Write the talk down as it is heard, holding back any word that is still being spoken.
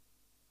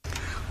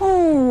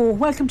Hello,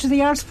 welcome to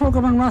the Arts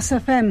Programme on Ross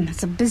FM.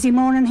 It's a busy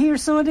morning here,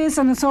 so it is,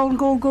 and it's all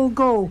go, go,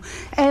 go.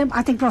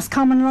 I think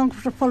Roscommon and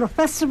Longford are full of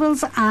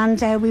festivals,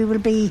 and we will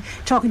be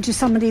talking to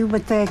somebody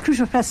with the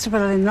Cruiser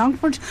Festival in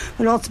Longford.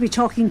 We'll also be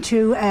talking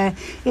to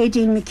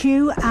Aideen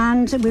McHugh,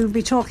 and we'll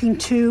be talking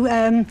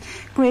to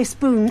Grace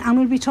Boon, and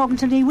we'll be talking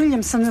to Lee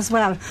Williamson as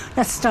well.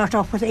 Let's start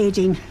off with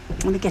Aideen.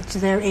 When we get to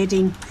there,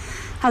 Aideen.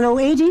 Hello,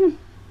 Aideen.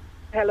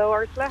 Hello,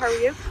 Ursula. How are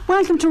you?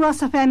 Welcome to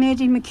Ross FM,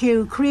 Aideen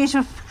McHugh,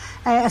 Creative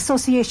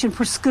Association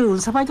for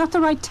Schools. Have I got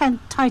the right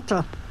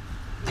title?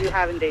 You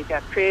have indeed,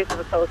 yes. Creative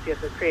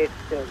Associate of Creative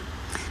Schools.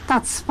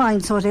 That's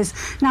fine, so it is.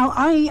 Now,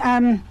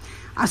 I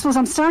suppose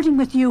I'm starting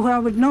with you, where I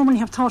would normally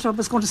have thought I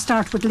was going to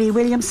start with Lee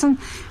Williamson.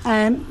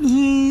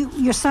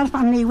 Yourself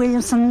and Lee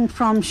Williamson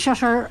from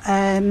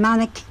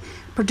Shuttermaniac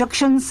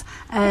Productions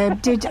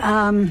did...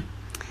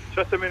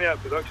 Shuttermaniac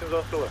Productions,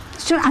 Ursula.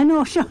 I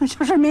know,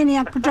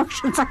 Shuttermaniac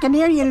Productions. I can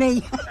hear you,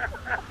 Lee.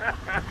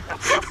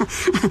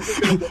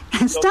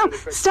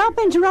 Stop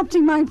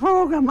interrupting my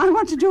programme. I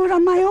want to do it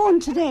on my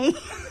own today.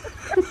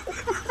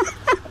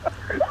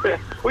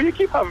 Well, you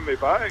keep having me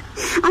back.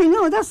 I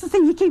know, that's the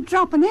thing, you keep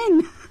dropping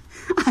in.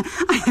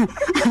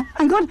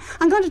 I'm going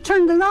to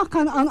turn the lock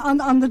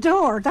on the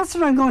door. That's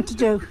what I'm going to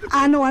do.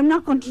 No, I'm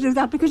not going to do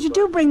that, because you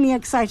do bring me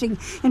exciting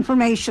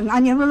information,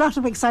 and you have a lot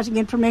of exciting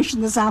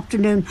information this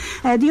afternoon.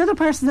 The other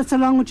person that's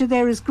along with you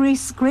there is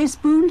Grace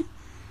Boon.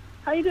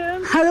 How you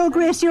doing? Hello,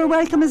 Grace. You're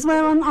welcome as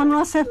well on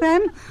Ross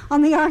FM,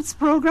 on the arts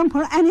programme,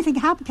 where anything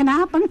can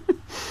happen.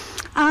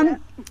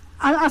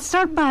 I'll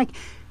start back.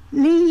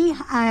 Lee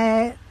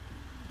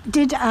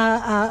did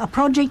a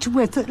project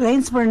with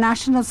Lanesborough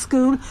National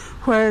School,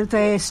 where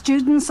the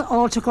students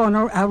all took on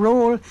a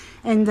role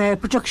in the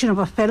production of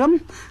a film,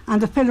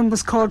 and the film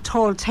was called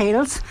Tall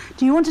Tales.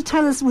 Do you want to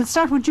tell us, we'll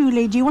start with you,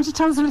 Lee, do you want to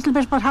tell us a little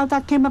bit about how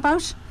that came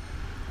about?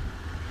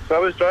 So I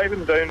was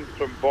driving down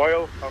from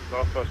Boyle up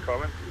North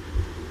Roscommon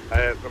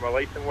from a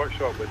lighting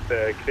workshop with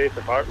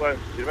Creative Artlands.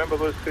 Do you remember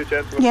those two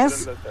gentlemen?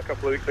 Yes. A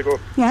couple of weeks ago?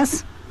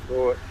 Yes.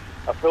 So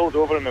I pulled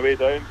over on the way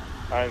down,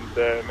 and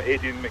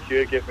Aideen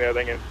McHugh gave me a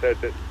ring and said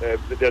that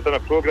they had done a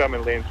programme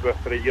in Lanesborough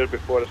for a year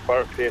before as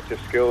part of Creative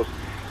Schools,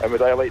 and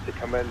would I like to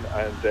come in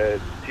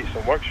and teach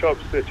some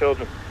workshops to the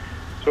children.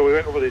 So we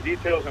went over the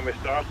details and we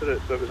started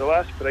it. So it was the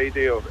last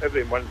Friday of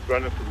every month,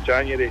 running from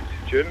January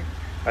to June,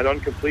 and on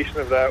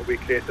completion of that we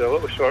created a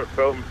little short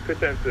film,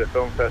 put it into the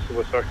film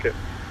festival circuit,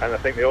 and I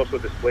think they also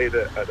displayed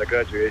it at the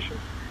graduation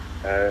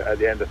at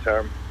the end of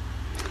term.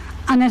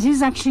 And it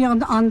is actually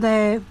on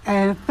the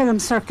film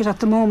circuit at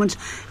the moment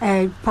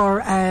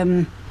for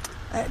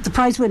the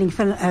prize-winning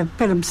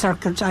film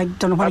circuit. I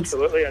don't know what.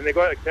 Absolutely, and they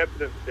got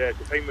accepted to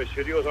Pinewood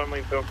Studios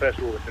Online Film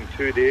Festival within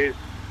 2 days.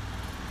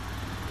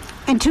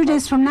 In 2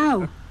 days from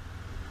now?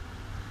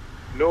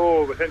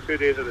 No, within 2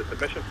 days of the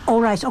submission.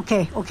 Oh, right,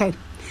 okay.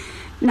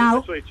 Now,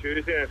 actually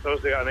Tuesday and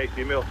Thursday, I got a nice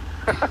email.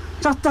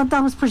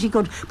 that was pretty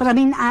good. But I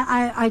mean,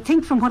 I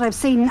think from what I've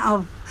seen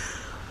of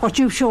what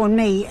you've shown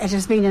me, it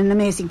has been an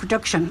amazing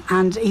production,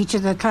 and each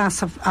of the class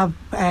have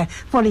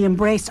fully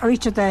embraced, or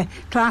each of the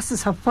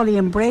classes have fully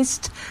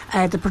embraced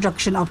the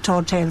production of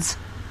Tall Tales.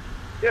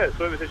 Yeah,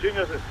 so it was the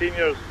juniors and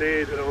seniors.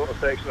 They did a little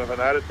section of a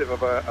narrative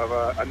of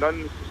a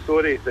nun's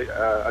story.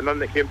 A nun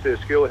that came to the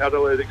school, had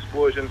a loud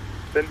explosion,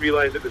 didn't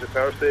realise it was a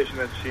power station,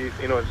 and she,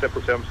 in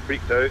simple terms,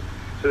 freaked out.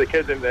 So the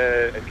kids in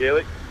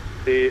Gaelic,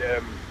 they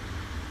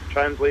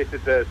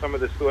translated some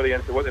of the story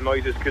into what the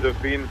noises could have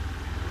been,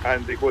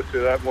 and they go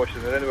through that motion.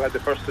 And then we had the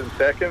first and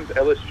second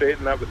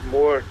illustrating that with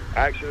more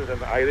actions in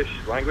the Irish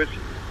language,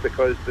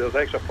 because there's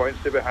extra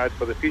points to be had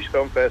for the Peace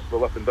Film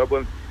Festival up in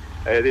Dublin.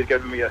 They'd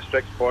given me a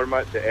strict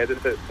format to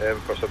edit it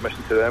for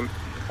submission to them.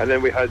 And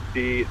then we had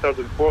the third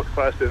and fourth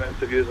class doing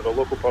interviews of a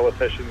local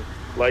politician,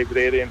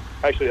 librarian,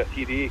 actually a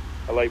TD,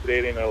 a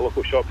librarian and a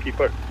local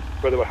shopkeeper,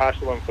 where they were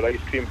hassling for ice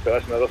cream. So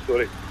that's another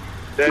story.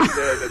 Then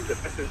the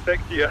fifth and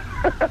sixth year,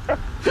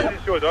 they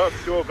showed up.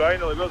 Joe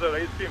O'Brien, where's our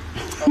ice cream?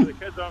 The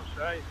kids aren't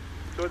shy.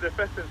 So the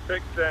fifth and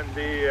sixth, then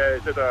they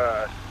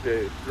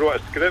wrote a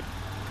script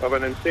of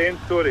an insane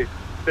story.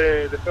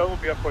 The film will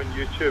be up on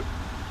YouTube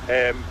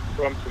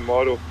from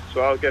tomorrow.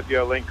 So I'll give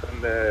you a link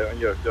on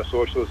your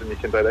socials, and you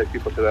can direct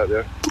people to that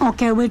there.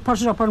 Okay, we'll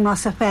put it up on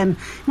Ross FM.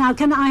 Now,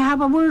 can I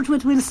have a word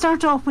we'll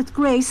start off with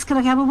Grace. Can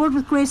I have a word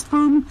with Grace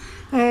Boon,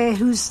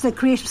 who's the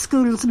Creative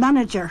Schools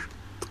Manager?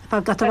 If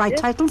I've got the right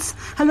titles.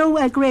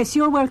 Hello, Grace.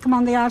 You're welcome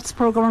on the Arts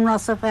Programme on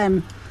Ross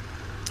FM.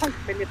 Thanks,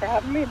 Billy, for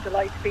having me. I'm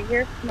delighted to be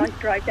here. Nice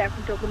drive down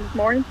from Dublin this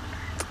morning.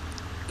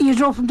 You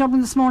drove from Dublin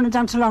this morning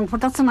down to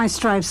Longford. That's a nice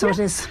drive, so it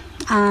is.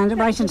 And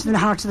right into the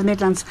heart of the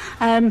Midlands.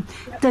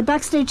 The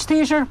backstage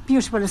theatre,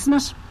 beautiful, isn't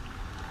it?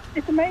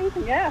 It's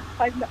amazing, yeah.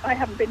 I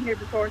haven't been here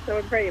before, so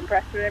I'm very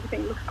impressed with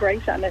everything. It looks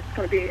great, and it's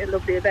going to be a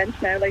lovely event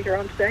now later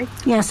on today.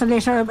 Yes, a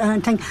later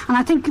thing. And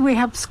I think we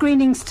have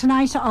screenings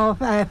tonight of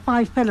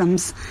 5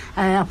 films,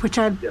 which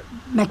I'll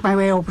make my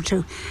way over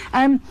to.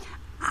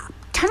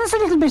 Tell us a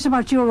little bit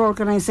about your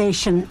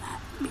organisation.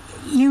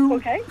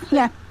 Okay.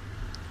 Yeah.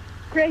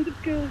 Creative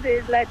Schools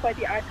is led by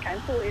the Arts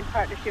Council in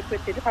partnership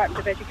with the Department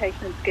of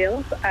Education and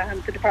Skills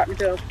and the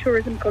Department of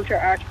Tourism, Culture,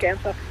 Art, Games,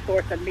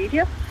 Sports and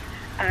Media.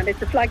 And it's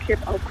the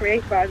flagship of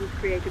Creative Ireland's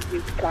Creative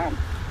Youth Plan.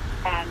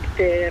 And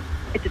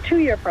it's a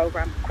 2-year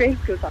programme.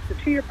 Creative Schools offers a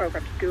 2-year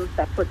programme to schools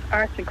that puts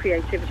arts and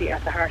creativity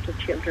at the heart of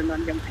children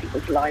and young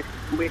people's lives.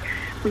 We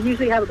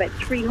usually have about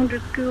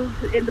 300 schools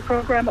in the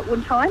programme at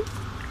one time.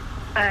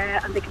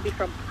 And they can be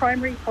from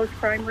primary,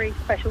 post-primary,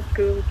 special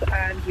schools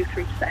and youth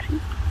reach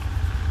settings.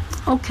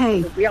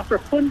 Okay. So we offer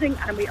funding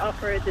and we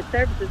offer the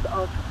services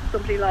of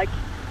somebody like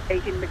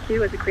Aideen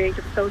McHugh as a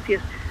creative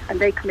associate, and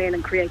they come in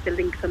and create the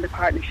links and the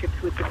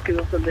partnerships with the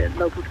schools and the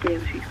local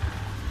communities.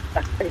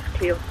 That's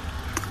basically it.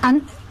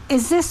 And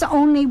is this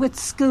only with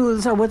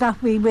schools, or would that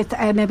be with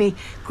maybe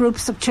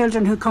groups of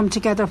children who come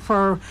together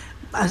for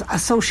a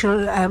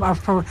social or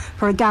for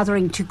a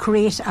gathering to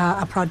create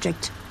a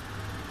project?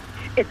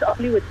 It's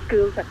only with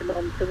schools at the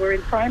moment. So we're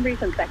in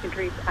primaries and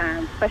secondaries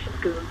and special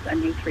schools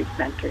and youth reach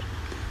centres.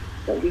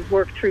 So we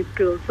work through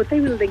schools, but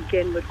they will link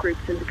in with groups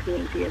in the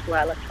community as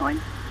well at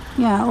times.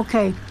 Yeah,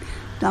 okay.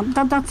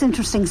 That's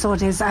interesting, so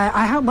it is.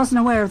 I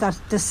wasn't aware of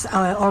this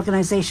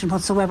organisation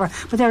whatsoever,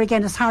 but there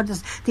again, it's hard.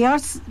 The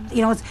arts,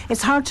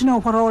 it's hard to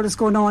know what all is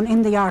going on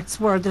in the arts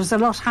world. There's a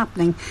lot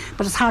happening,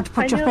 but it's hard to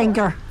put your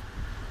finger.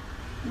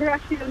 We're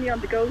actually only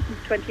on the go since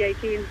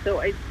 2018, so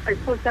I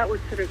suppose that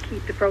would sort of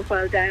keep the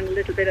profile down a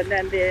little bit, and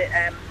then the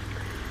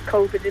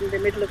COVID in the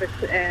middle of it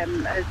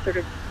has sort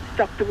of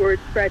stopped the word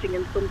spreading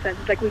in some sense.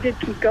 Like, we did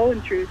keep going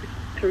through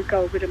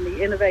COVID, and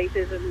we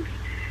innovated and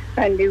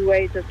found new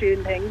ways of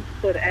doing things,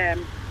 but I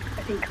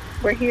think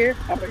we're here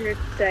to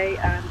stay,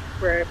 and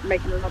we're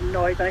making a lot of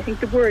noise, and I think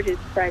the word is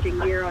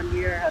spreading year on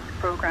year, and the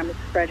programme is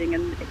spreading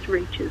and its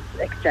reach is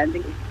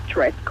extending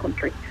throughout the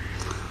country.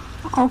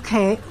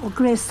 Okay, well,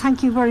 Grace,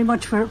 thank you very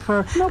much for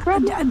no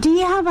problem. Do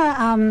you have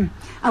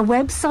a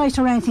website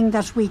or anything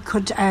that we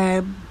could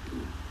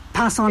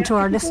pass on to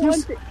our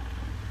listeners?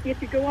 If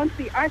you go onto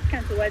the Arts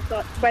Council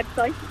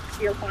website,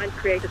 you'll find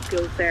creative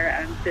schools there,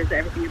 and there's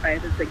everything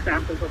about it,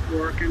 examples of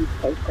work and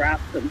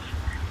photographs and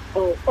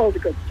all the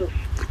good stuff.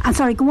 And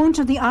sorry, go on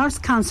to the Arts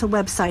Council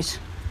website.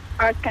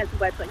 Arts Council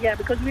website, yeah,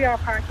 because we are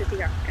part of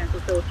the Arts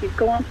Council, so if you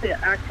go onto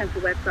the Arts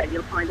Council website,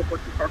 you'll find a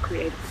button for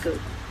creative schools.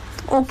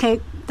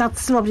 Okay,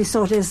 that's lovely,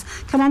 so it is.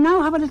 Can I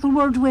now have a little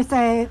word with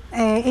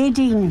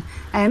Aideen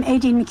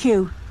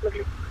McHugh?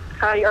 Lovely.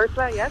 Hi,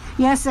 Ursula, yes?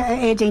 Yes,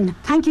 Aideen.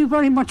 Thank you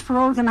very much for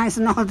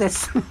organising all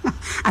this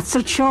at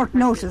such short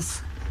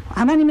notice.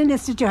 How many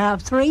minutes did you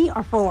have? 3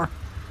 or 4?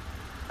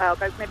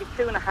 About maybe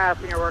 2.5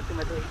 when you're working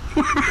with me.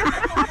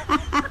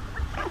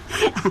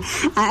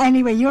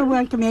 Anyway, you're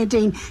welcome,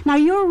 Aideen. Now,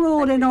 your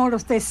role in all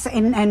of this,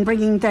 in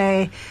bringing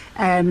the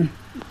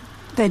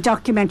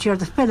documentary or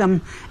the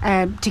film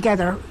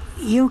together,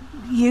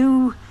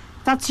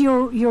 that's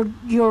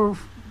your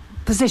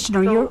position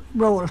or your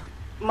role.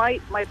 My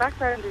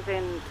background is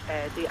in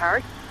the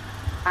arts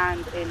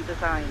and in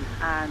design,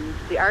 and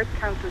the Arts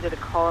Council did a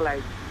call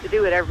out to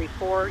do it every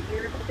 4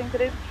 years, I think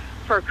it is,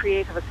 for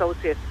creative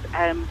associates.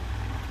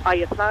 I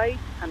applied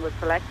and was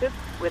selected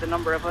with a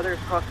number of others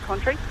across the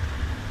country,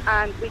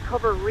 and we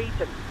cover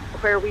regions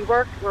where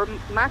we're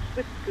matched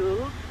with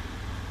schools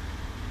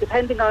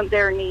depending on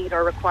their need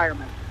or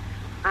requirement,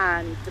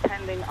 and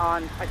depending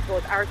on, I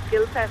suppose, our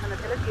skill set and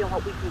ability and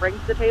what we can bring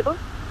to the table.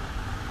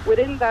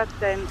 Within that,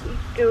 then,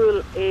 each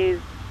school is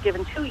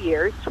given 2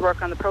 years to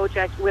work on the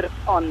project with a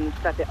fund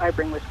that I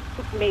bring with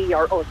me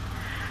or us.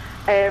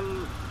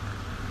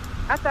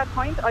 At that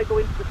point, I go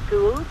into the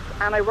schools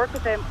and I work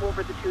with them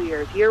over the 2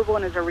 years. Year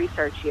 1 is a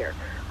research year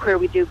where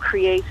we do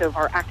creative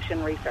or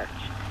action research.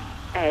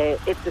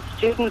 It's a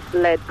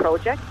student-led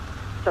project,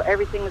 so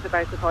everything is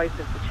about the voice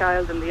of the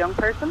child and the young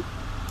person.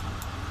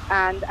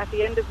 And at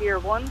the end of year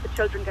 1, the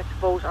children get to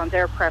vote on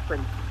their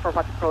preference for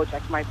what the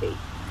project might be.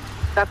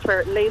 That's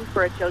where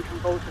Lanesborough children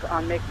voted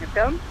on making a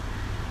film,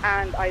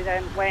 and I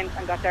then went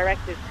and got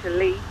directed to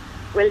Lee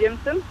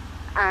Williamson,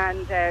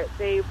 and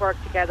they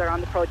worked together on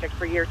the project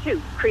for year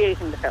 2,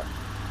 creating the film.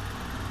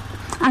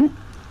 And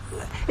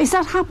is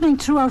that happening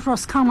throughout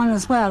Roscommon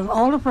as well,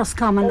 all of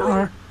Roscommon?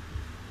 Or?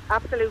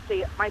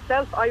 Absolutely.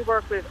 Myself, I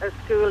work with a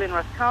school in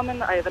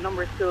Roscommon. I have a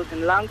number of schools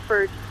in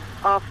Longford,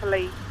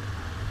 Offaly,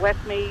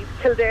 Westmeath,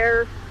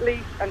 Kildare,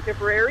 Leith and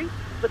Tipperary.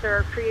 But there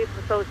are creative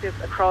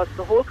associates across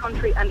the whole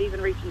country and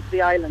even reaching to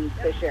the islands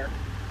this year.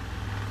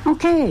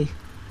 Okay.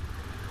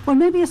 Well,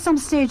 maybe at some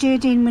stage,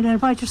 Aideen, we'll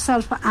invite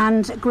yourself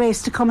and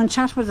Grace to come and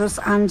chat with us,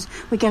 and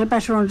we get a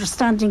better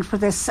understanding for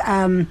this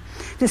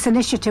this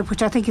initiative,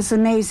 which I think is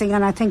amazing.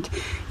 And I think,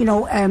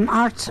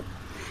 art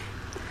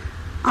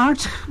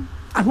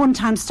at one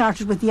time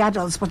started with the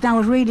adults, but now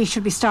it really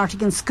should be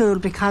starting in school,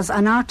 because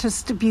an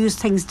artist views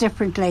things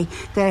differently.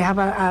 They have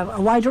a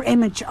wider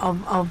image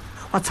of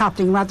what's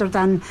happening rather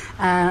than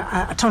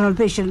a tunnel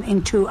vision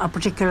into a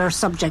particular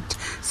subject.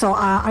 So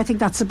I think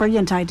that's a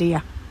brilliant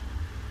idea.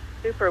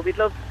 Super. We'd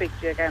love to speak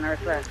to you again,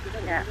 Ursula.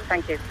 Yeah,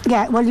 thank you.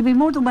 Yeah, well, you'll be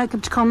more than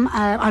welcome to come.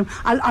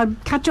 I'll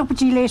catch up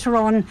with you later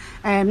on,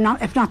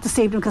 if not this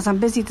evening, because I'm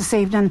busy this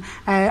evening.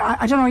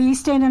 I don't know, are you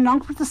staying in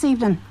Longford this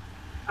evening?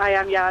 I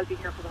am, yeah, I'll be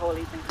here for the whole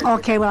evening.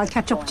 Okay, well, I'll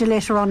catch up with you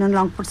later on in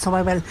Longford, so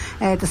I will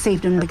this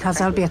evening,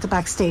 because I'll be at the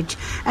backstage.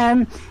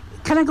 Can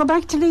I go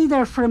back to Lee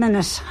there for a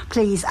minute,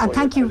 please? And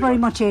thank you very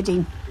much,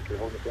 Aideen.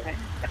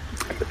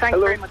 Thanks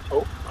very much.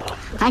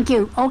 Thank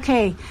you.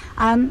 Okay,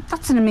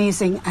 that's an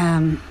amazing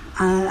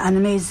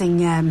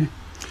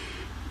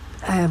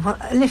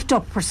lift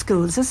up for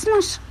schools, isn't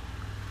it?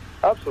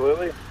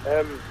 Absolutely.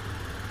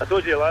 I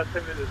told you last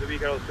time that the wee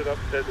girl stood up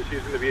and said that she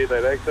was going to be a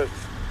director,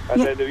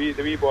 and then the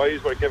wee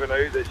boys were giving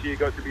out that she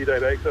got to be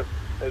director.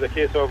 In the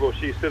case of, well,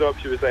 she stood up,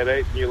 she was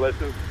direct, and you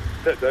listened,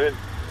 sit down.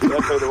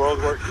 That's how the world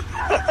works.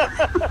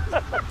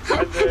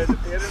 And the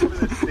parents,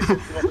 they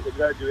came up at the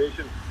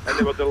graduation, and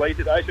they were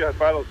delighted. Actually, her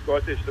father's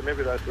Scottish, so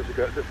maybe that's what she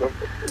got it from.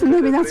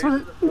 Maybe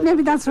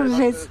that's what it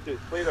is. She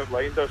played her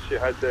blinders. She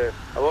had a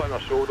lot on her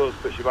shoulders,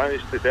 but she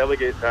managed to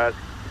delegate tasks.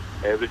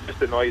 It was just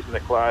the noise in the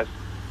class.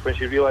 When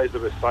she realised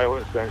there was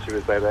silence, then she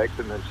was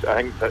directing, and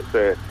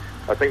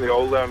I think they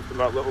all learn from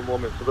that little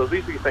moment. So there's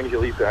these wee things you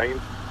leave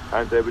behind,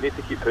 and we need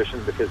to keep pushing,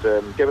 because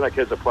giving our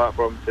kids a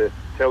platform to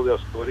tell their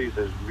stories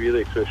is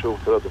really crucial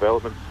for their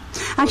development.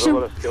 Actually, there's a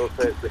lot of skill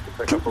sets they can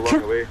pick up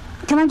along the way.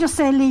 Can I just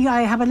say, Lee,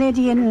 I have a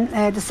lady in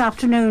this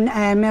afternoon,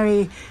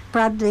 Mary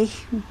Branley,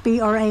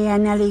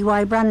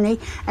 Branley,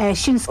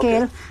 Siar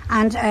Sceal,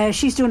 and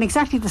she's doing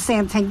exactly the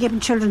same thing, giving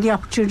children the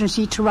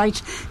opportunity to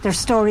write their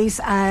stories,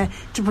 to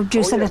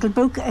produce a little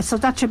book. So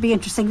that should be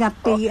interesting.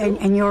 That'd be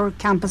in your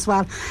camp as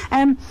well.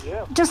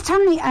 Just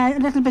tell me a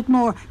little bit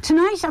more.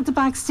 Tonight at the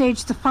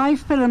backstage, the 5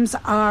 films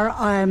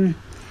are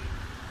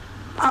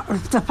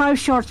the 5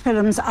 short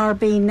films are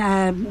being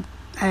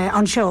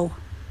on show.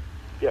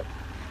 Yeah.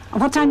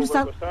 And what time does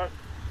that?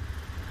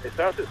 It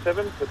starts at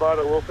 7. The bar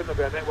will open.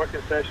 There'll be a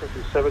networking session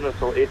from 7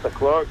 until 8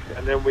 o'clock,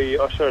 and then we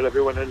usher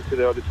everyone into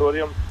the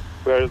auditorium,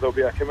 where there'll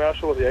be a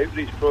commercial of the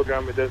outreach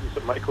programme we did in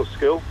St Michael's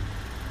School.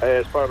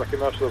 As part of a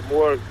commercial of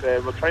more,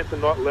 we're trying to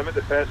not limit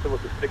the festival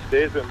to 6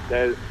 days, but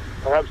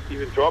perhaps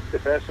even drop the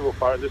festival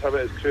part and just have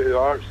it as Crew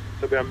Arts.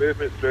 So there'll be a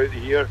movement throughout the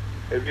year.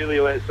 It really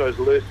lets us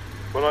loose.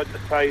 We're not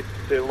just tied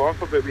to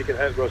Longford, but we can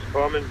hit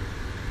Roscommon,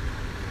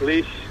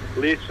 Laois,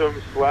 Lewisham,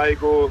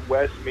 Sligo,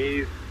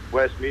 Westmeath,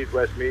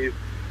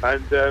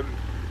 and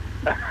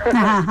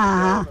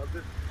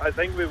I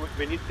think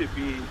we need to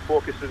be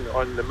focusing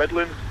on the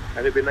Midlands, and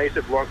it'd be nice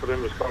if Longford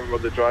and Roscommon were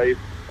the drive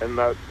in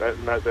that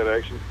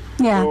direction.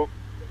 Yeah. So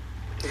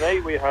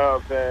tonight we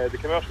have the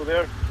commercial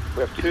there.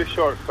 We have 2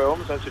 short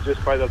films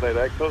introduced by the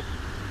directors,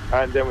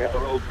 and then we have a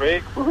little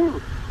break.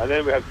 Woohoo! And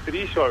then we have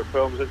 3 short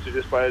films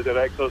introduced by the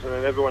directors, and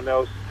then everyone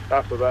else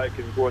after that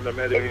can go on their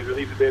merry way,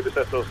 relieve the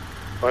babysitters,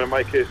 or in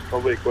my case,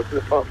 probably go to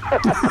the pub.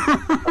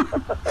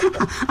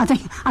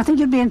 I think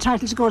you'd be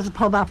entitled to go to the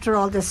pub after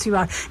all this, you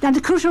are. Now,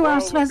 the Crucial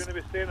Arts Festival...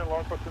 We're going to be staying in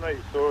Longford tonight,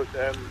 so,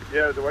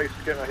 the wife's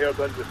getting her hair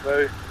done just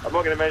now. I'm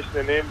not going to mention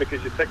the name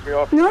because you ticked me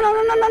off. No, I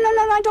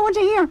don't want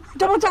to hear. I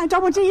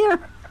don't want to hear.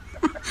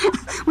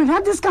 We've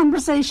had this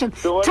conversation.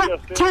 So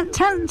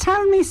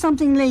tell me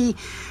something, Lee.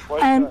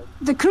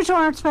 The Crucial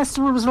Arts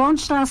Festival was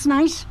launched last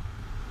night.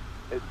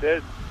 It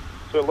did.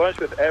 So it launched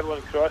with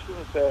Evelyn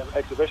Crossan's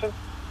exhibition,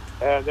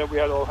 and then we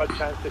all had a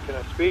chance to kind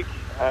of speak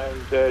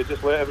and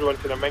just let everyone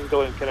kind of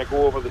mingle and kind of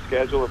go over the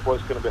schedule of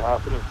what's going to be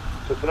happening.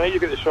 So tonight you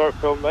get the short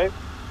film night.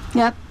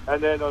 Yep.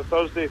 And then on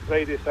Thursday,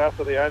 Friday,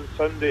 Saturday and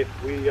Sunday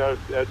we are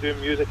doing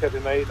music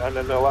every night, and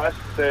then the last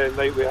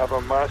night we have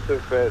a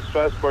massive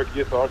Strasbourg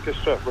Youth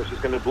Orchestra, which is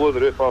going to blow the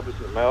roof off of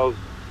St Mel's.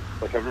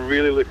 Like, I'm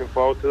really looking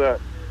forward to that,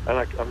 and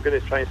I'm going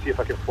to try and see if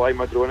I can fly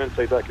my drone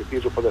inside that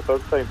cathedral for the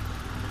 3rd time.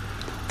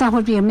 That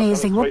would be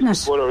amazing, wouldn't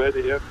it?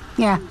 Already, yeah.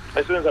 Yeah.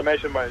 As soon as I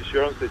mentioned my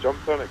insurance, they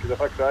jumped on it, because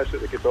if I crash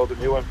it, they could build a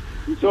new one.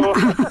 So.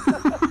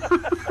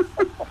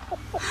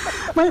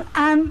 Well,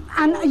 and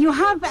you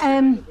have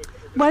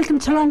Welcome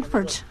to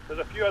Longford. There's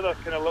a few other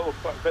kind of little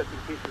bits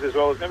and pieces as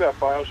well. There's maybe a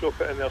fire show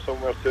put in there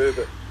somewhere too,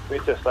 but we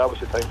need to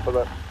establish a time for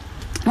that.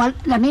 Well,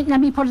 let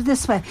me put it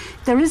this way.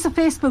 There is a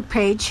Facebook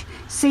page,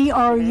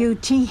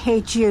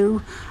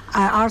 CRUTHU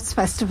Arts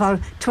Festival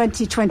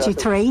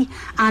 2023,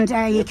 and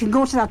you can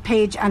go to that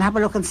page and have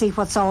a look and see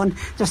what's on.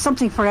 There's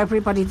something for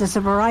everybody. There's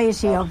a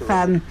variety of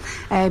a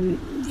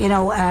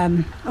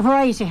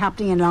variety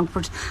happening in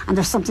Longford, and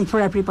there's something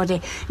for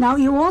everybody. Now,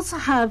 you also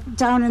have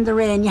Down in the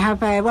Rain. You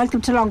have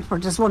Welcome to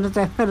Longford as one of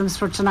the films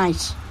for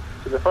tonight.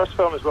 So the first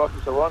film is Welcome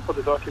to Longford,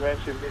 the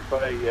documentary made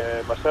by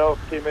myself,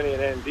 K-Mini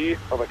and ND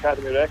of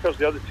Academy Records.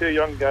 The other 2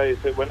 young guys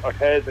that went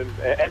ahead and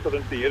entered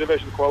into the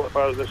Eurovision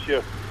qualifiers this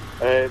year.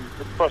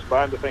 The first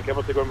band, I think,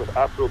 ever to go in with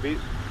Afro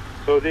beats.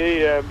 So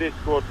they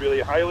scored really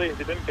highly.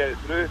 They didn't get it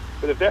through,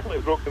 but they've definitely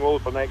broke the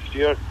mold for next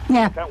year.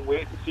 Yeah. I can't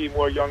wait to see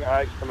more young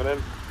acts coming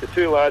in. The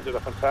 2 lads are a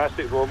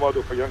fantastic role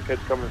model for young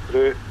kids coming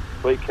through.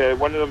 Like,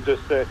 one of them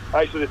just,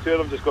 actually the 2 of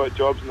them just got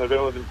jobs in the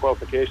relevant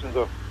qualifications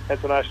of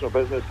international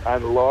business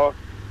and law.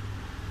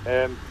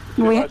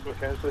 National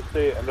Council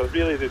Estate, and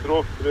they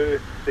drove through.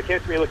 They came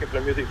to me looking for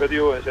a music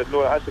video and said,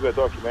 no, it has to be a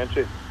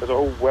documentary. There's a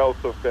whole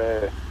wealth of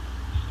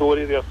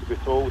story there to be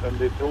told, and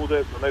they told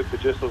it. They're now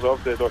producers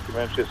of the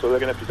documentary, so they're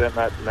going to present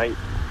that tonight.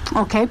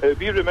 Okay. It would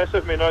be remiss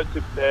of me not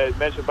to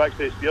mention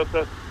Backstage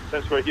Theatre,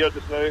 since we're here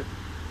just now.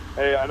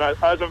 And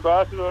as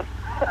ambassador...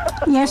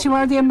 Yes, you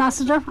are the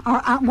ambassador, or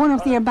one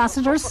of the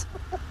ambassadors.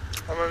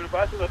 I'm an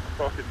ambassador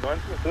for talking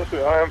nonsense, that's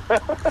what I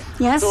am.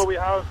 Yes. So we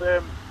have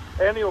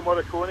Ennio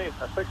Morricone,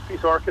 a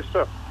 6-piece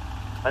orchestra,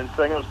 and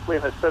singers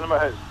playing his cinema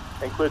hits,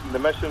 including The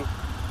Mission,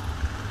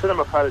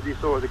 Cinema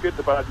Paradiso, The Good,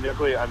 the Bad and the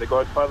Ugly, and The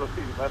Godfather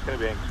theme. That's going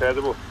to be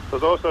incredible.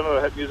 There's also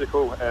another hit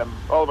musical,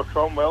 Oliver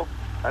Cromwell,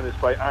 and it's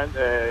by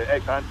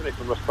ex-Anthony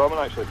from Roscommon,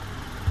 actually.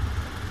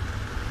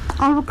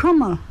 Oliver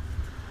Cromwell.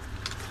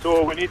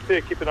 So we need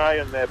to keep an eye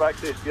on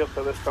Backstage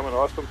Theatre this coming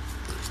autumn.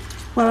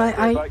 Well,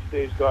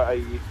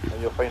 Backstage.ie,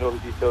 and you'll find all the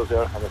details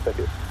there and the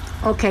tickets.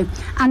 Okay.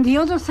 And the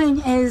other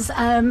thing is,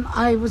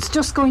 I was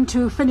just going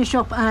to finish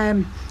up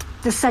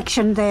the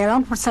section there,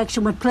 Longford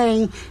section, with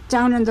playing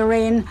Down in the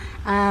Rain.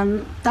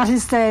 That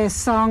is the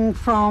song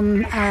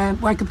from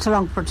Welcome to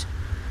Longford.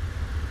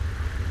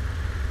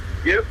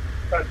 Yep,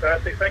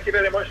 fantastic. Thank you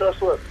very much,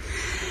 Ursula.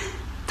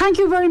 Thank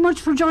you very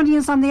much for joining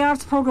us on the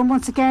Arts Programme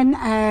once again,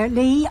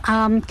 Lee.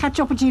 Catch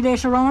up with you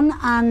later on,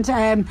 and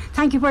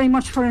thank you very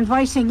much for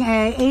inviting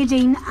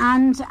Aideen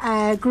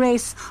and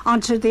Grace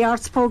onto the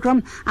Arts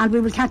Programme, and we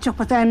will catch up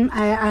with them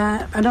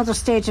another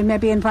stage and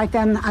maybe invite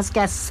them as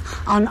guests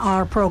on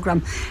our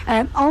programme.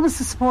 Always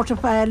the support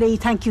of Lee.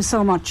 Thank you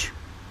so much.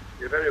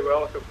 You're very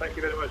welcome. Thank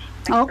you very much.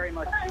 Thank you very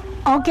much.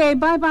 Okay,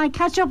 bye-bye.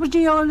 Catch up with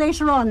you all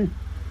later on.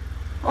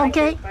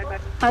 Okay. Bye-bye.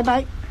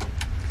 Bye-bye.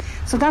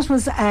 So that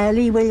was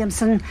Lee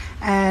Williamson,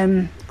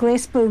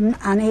 Grace Boon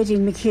and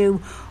Aideen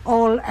McHugh,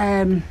 all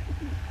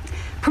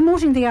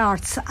promoting the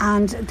arts,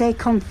 and they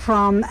come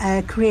from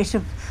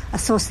Creative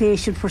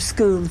Association for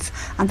Schools,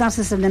 and that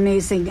is an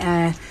amazing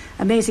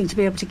to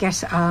be able to get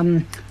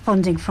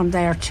funding from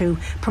there to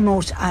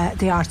promote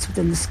the arts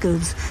within the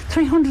schools.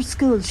 300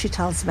 schools, she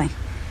tells me,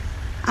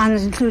 and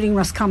including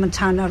Roscommon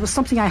Town. Now, it was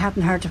something I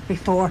hadn't heard of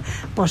before,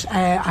 but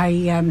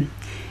I'm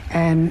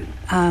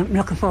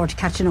looking forward to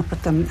catching up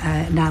with them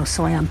now,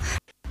 so I am.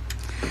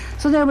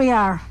 So there we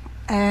are.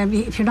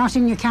 If you're not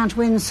in, you can't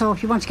win, so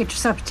if you want to get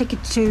yourself a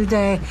ticket to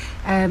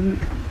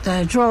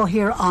the draw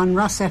here on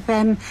Ross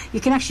FM, you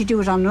can actually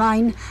do it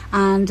online,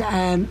 and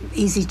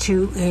easy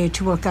to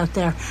work out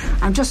there.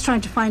 I'm just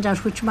trying to find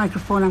out which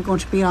microphone I'm going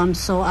to be on,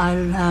 so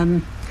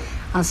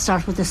I'll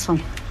start with this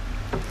one.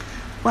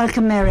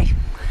 Welcome, Mary.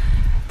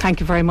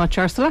 Thank you very much,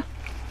 Ursula.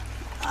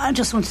 I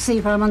just want to see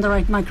if I'm on the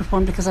right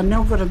microphone, because I'm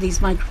no good at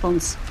these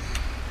microphones.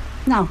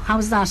 Now,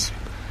 how's that?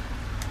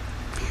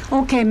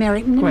 Okay,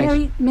 Mary.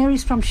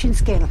 Mary's from Siar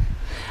Sceal.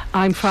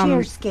 I'm from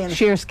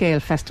Siar Sceal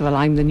Festival.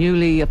 I'm the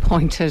newly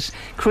appointed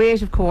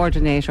creative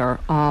coordinator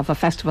of a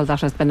festival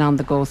that has been on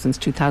the go since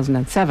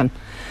 2007.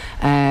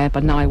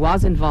 But now I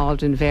was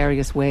involved in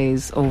various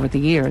ways over the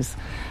years.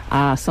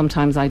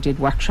 Sometimes I did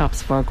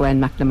workshops for Gwen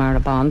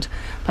McNamara Bond,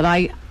 but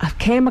I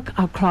came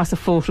across a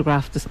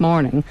photograph this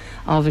morning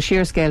of a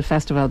Siar Sceal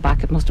festival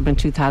back, it must have been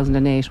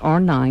 2008 or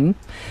 9,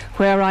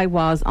 where I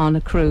was on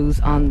a cruise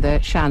on the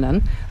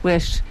Shannon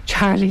with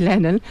Charlie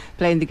Lennon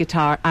playing the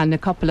guitar and a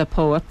couple of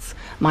poets,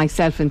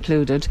 myself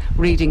included,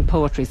 reading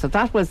poetry. So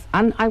that was,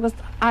 and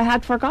I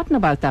had forgotten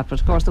about that, but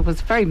of course it was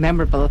a very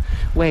memorable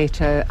way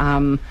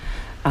to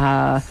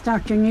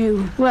start your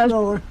new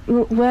role.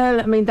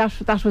 Well, I mean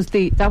that was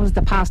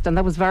the past, and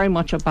that was very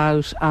much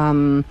about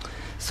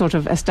sort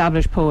of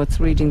established poets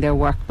reading their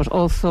work, but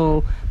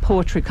also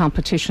poetry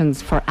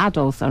competitions for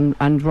adults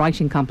and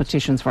writing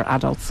competitions for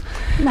adults.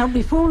 Now,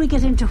 before we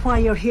get into why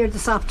you're here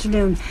this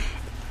afternoon,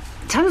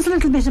 tell us a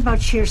little bit about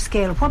Siar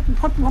Sceal.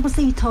 What was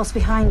the ethos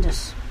behind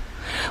it?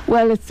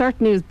 Well, it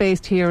certainly is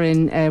based here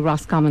in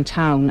Roscommon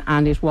Town,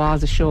 and it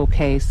was a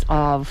showcase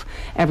of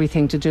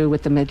everything to do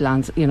with the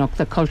Midlands, you know,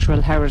 the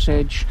cultural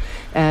heritage,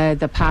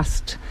 the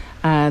past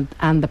and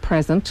the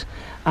present,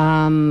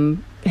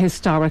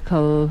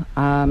 historical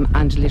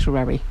and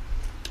literary.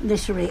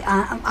 Literary.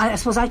 I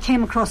suppose I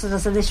came across it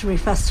as a literary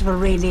festival,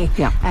 really.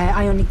 Yeah.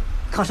 I only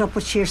caught up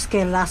with Siar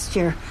Sceal last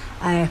year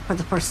for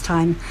the first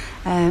time,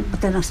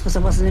 but then I suppose I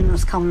wasn't in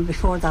Roscommon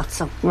before that,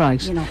 so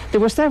right. You know. There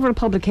were several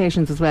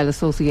publications as well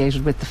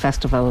associated with the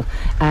festival.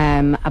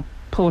 A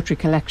poetry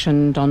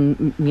collection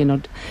done, you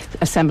know,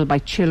 assembled by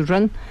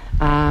children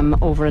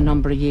over a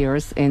number of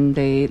years in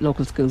the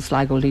local schools,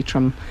 Sligo,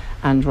 Leitrim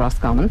and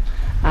Roscommon.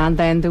 And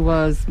then there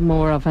was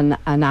more of an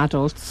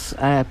adult's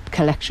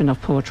collection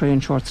of poetry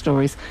and short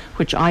stories,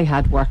 which I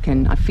had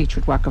a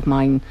featured work of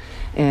mine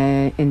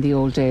in the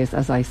old days,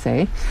 as I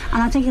say.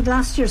 And I think at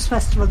last year's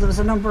festival there was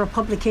a number of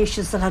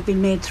publications that had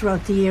been made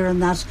throughout the year,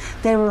 and that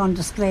they were on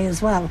display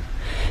as well.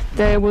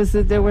 There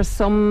were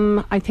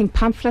some, I think,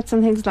 pamphlets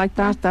and things like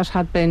that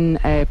had been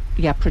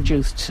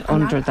produced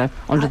under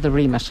the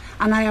remit.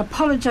 And I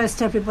apologise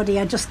to everybody,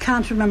 I just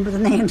can't remember the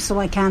name, so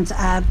I can't.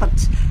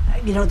 But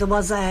you know, there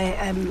was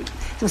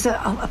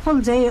a full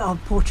day of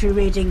poetry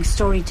reading,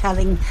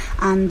 storytelling,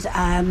 and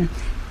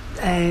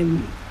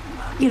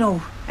you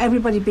know,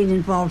 everybody being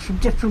involved from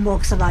different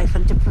walks of life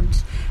and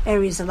different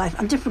areas of life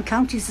and different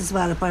counties as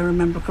well, if I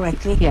remember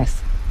correctly.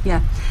 Yes.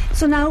 Yeah.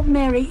 So now,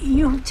 Mary,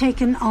 you've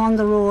taken on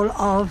the role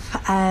of,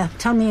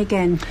 tell me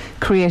again,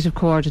 creative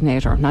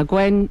coordinator. Now,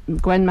 Gwen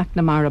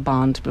McNamara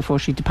Bond, before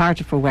she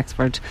departed for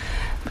Wexford,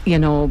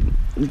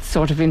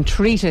 sort of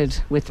entreated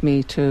with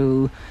me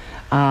to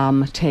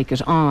take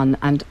it on,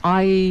 and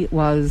I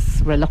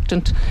was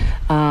reluctant.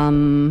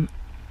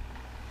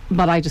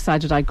 But I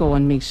decided I'd go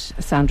and meet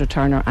Sandra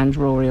Turner and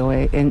Rory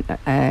O'A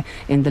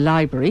in the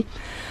library,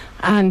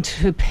 and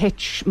to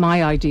pitch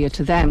my idea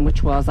to them,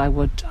 which was I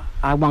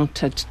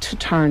wanted to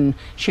turn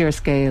Siar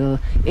Sceal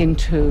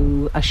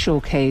into a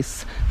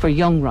showcase for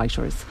young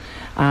writers,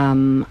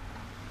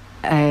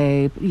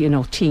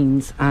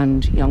 teens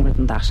and younger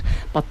than that,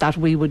 but that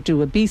we would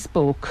do a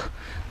bespoke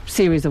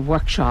series of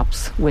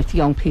workshops with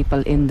young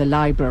people in the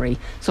library.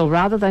 So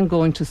rather than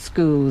going to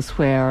schools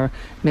where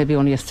maybe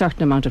only a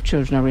certain amount of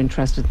children are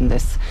interested in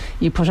this,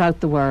 you put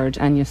out the word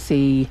and you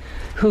see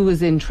who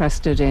is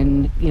interested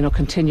in,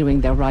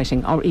 continuing their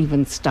writing, or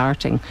even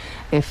starting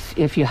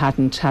if you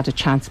hadn't had a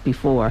chance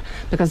before.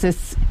 Because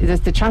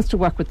the chance to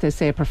work with,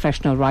 say, a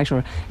professional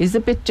writer is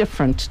a bit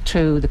different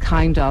to the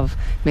kind of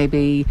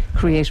maybe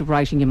creative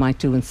writing you might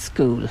do in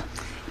school.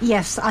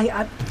 Yes,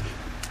 I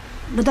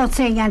without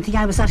saying anything,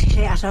 I was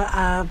actually at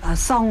a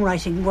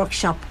songwriting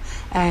workshop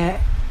in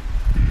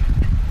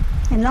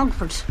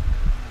Longford.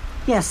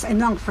 Yes, in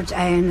Longford,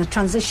 in the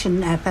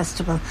Transition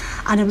Festival,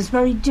 and it was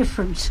very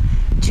different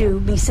to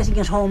me sitting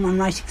at home and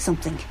writing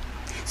something.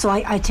 So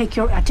I take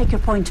your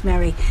point,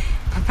 Mary.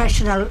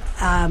 Professional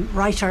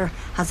writer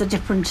has a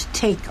different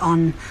take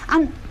on,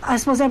 and I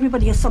suppose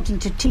everybody has something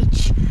to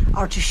teach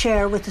or to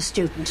share with the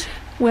student.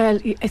 Well,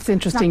 it's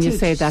interesting you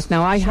say that.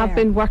 Now, I have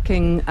been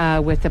working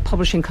with a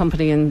publishing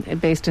company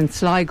based in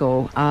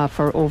Sligo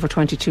for over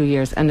 22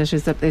 years, and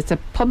it's a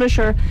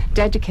publisher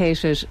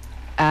dedicated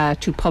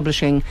to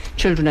publishing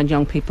children and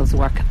young people's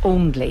work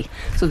only.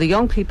 So the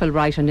young people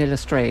write and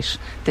illustrate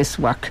this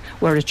work.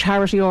 We're a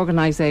charity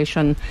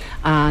organisation,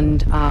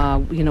 and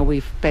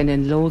we've been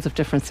in loads of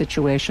different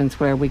situations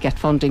where we get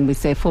funding. We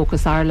say,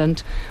 Focus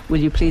Ireland, will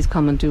you please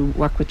come and do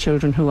work with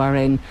children who are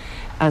in,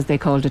 as they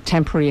called it,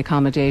 temporary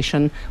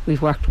accommodation.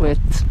 We've worked with,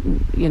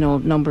 a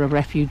number of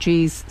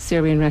refugees,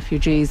 Syrian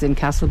refugees in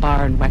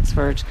Castlebar and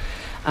Wexford.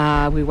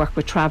 We work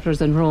with travellers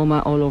in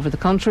Roma all over the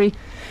country.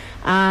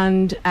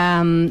 And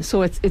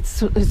so it's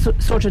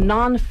sort of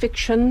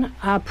non-fiction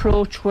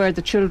approach where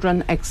the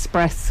children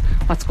express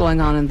what's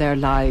going on in their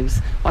lives,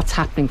 what's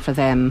happening for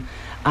them.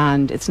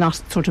 And it's not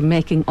sort of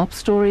making up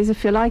stories,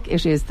 if you like.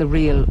 It is the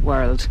real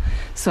world.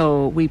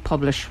 So we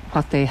publish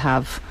what they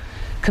have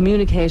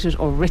communicated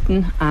or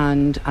written,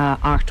 and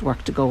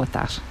artwork to go with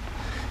that.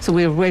 So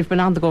we've been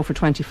on the go for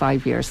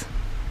 25 years.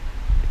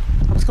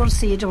 I was going to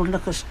say you don't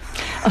look it.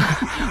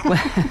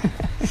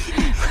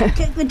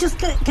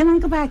 Can I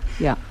go back?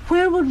 Yeah.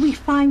 Where would we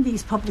find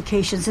these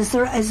publications? Is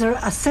there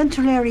a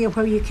central area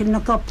where you can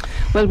look up?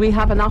 Well, we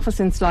have an office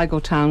in Sligo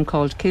town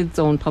called Kids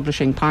Own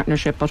Publishing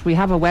Partnership, but we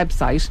have a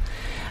website,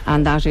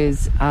 and that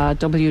is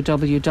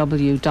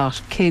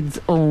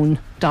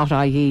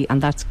www.kidsown.ie,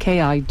 and that's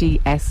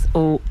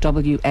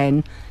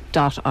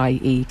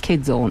KIDSOWN.ie,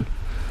 Kids Own.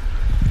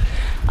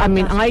 I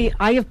mean,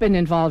 I have been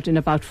involved in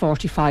about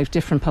 45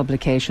 different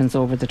publications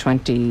over the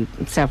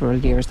several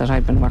years that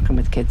I've been working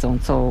with Kids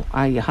Own, so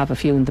I have a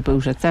few in the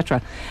boot,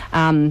 etc.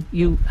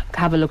 You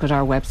have a look at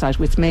our website,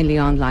 which is mainly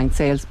online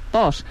sales,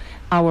 but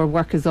our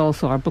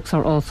books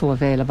are also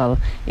available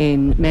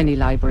in many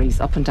libraries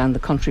up and down the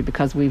country,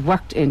 because we've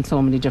worked in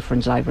so many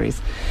different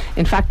libraries.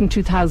 In fact, in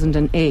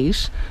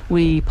 2008,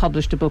 we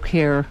published a book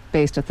here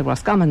based at the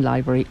Roscommon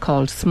Library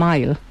called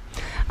Smile,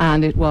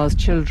 and it was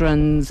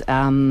children's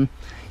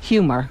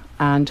humour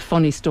and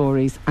funny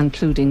stories,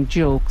 including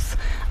jokes,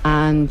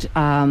 and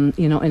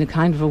in a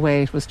kind of a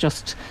way, it was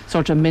just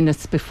sort of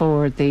minutes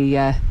before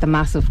the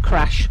massive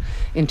crash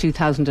in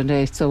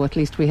 2008, so at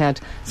least we had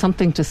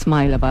something to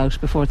smile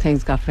about before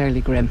things got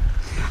fairly grim.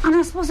 And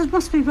I suppose it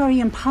must be very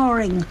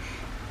empowering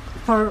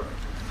for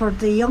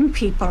the young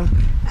people,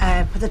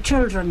 for the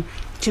children,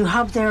 to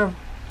have their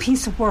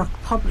piece of work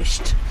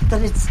published,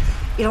 that it's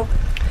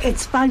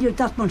it's valued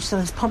that much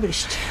that it's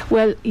published.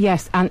 Well,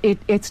 yes, and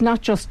it's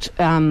not just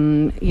a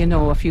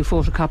few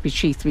photocopied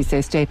sheets we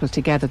say stapled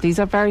together. These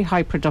are very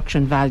high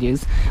production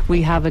values.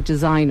 We have a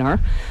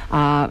designer,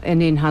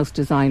 an in-house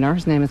designer.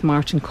 His name is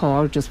Martin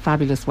Corr, does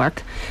fabulous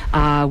work.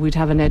 We'd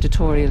have an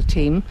editorial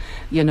team.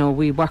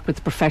 We work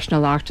with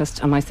professional artists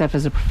and myself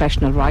as a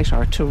professional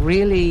writer to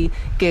really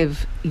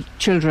give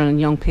children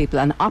and young people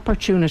an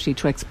opportunity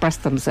to express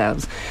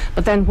themselves.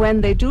 But then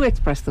when they do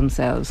express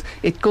themselves,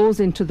 it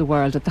goes into the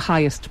world at the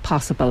highest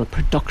possible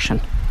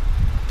production.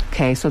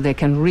 Okay, so they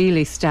can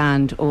really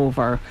stand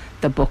over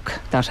the book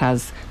that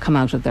has come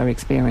out of their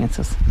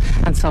experiences.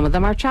 And some of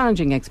them are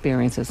challenging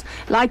experiences,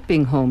 like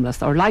being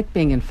homeless, or like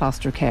being in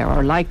foster care,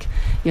 or like,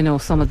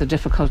 some of the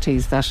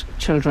difficulties that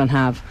children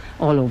have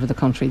all over the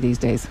country these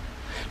days.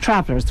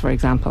 Travellers, for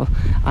example,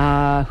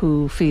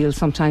 who feel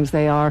sometimes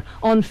they are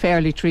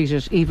unfairly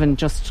treated, even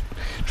just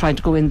trying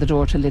to go in the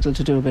door to Lidl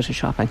to do a bit of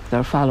shopping.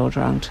 They're followed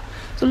around.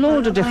 a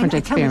load of different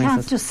experiences. We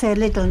can't just say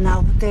little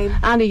now.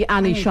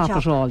 Any shop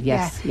at all,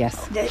 yes.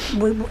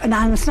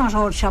 And it's not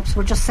all shops,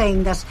 we're just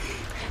saying that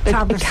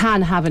it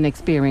can have an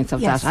experience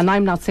of that. And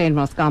I'm not saying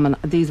Roscommon,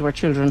 these were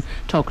children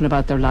talking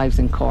about their lives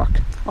in Cork.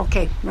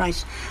 Okay,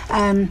 right.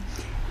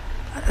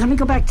 Let me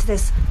go back to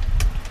this.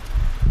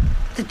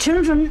 The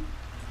children,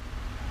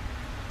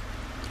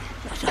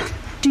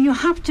 do you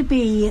have to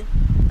be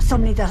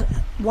somebody that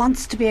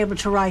wants to be able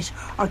to write,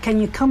 or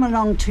can you come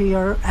along to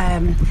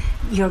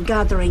your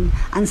gathering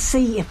and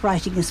see if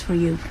writing is for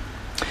you?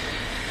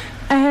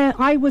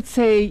 I would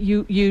say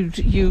you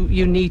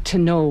need to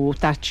know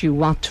that you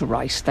want to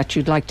write, that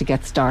you'd like to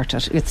get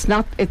started.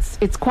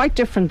 It's quite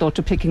different though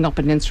to picking up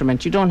an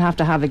instrument. You don't have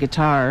to have a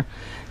guitar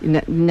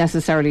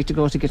necessarily to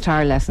go to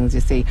guitar lessons,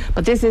 you see.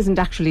 But this isn't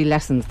actually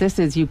lessons. This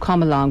is you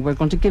come along, we're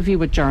going to give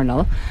you a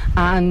journal,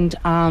 and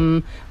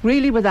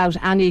really without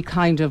any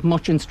kind of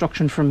much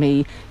instruction from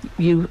me,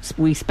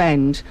 we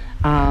spend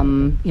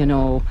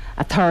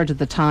a third of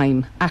the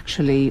time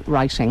actually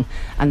writing,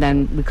 and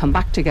then we come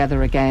back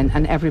together again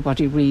and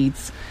everybody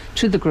reads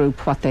to the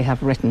group what they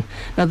have written.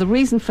 Now the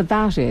reason for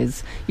that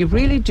is you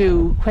really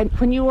do,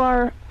 when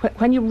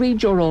you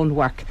read your own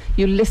work,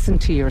 you listen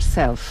to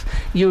yourself,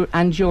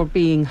 you're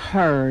being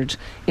heard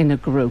in a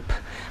group,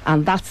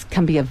 and that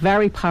can be a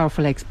very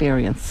powerful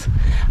experience,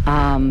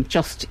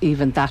 just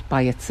even that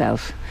by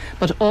itself.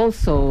 But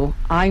also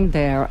I'm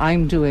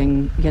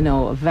doing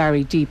a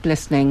very deep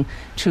listening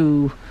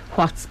to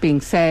what's being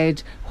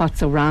said,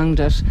 what's around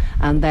it,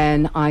 and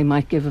then I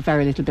might give a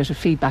very little bit of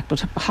feedback,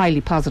 but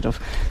highly positive.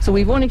 So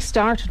we've only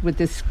started with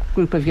this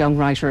group of young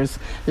writers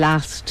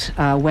last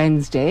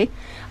Wednesday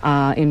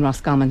in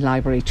Roscommon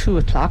Library,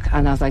 2:00,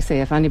 and as I say,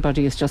 if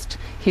anybody is just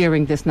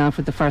hearing this now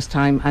for the first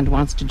time and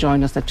wants to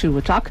join us at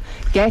 2:00,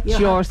 get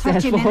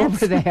yourself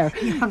over there.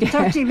 You have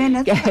 30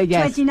 minutes,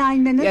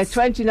 29 minutes. Yeah,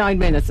 29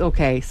 minutes,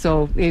 okay.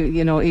 So,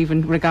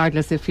 even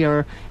regardless if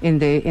you're in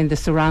the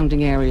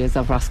surrounding areas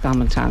of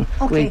Roscommon town,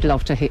 we'd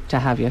love to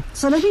have you.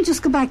 So let me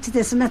just go back to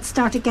this and let's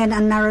start again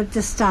and narrow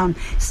this down.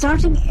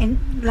 Starting in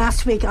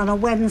last week on a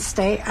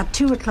Wednesday at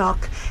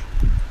 2:00,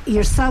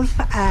 yourself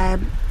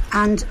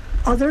and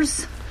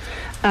others?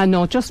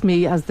 No, just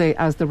me as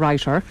the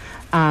writer,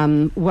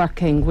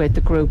 working with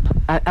the group,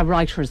 a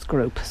writers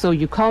group. So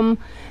you come,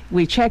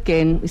 we check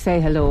in, we say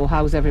hello,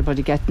 how's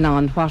everybody getting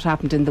on, what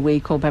happened in the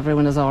week, hope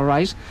everyone is all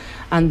right,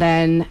 and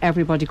then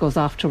everybody goes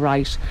off to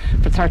write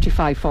for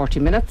 35-40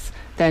 minutes.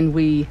 Then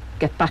we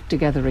get back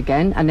together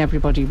again and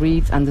everybody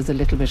reads, and there's a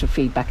little bit of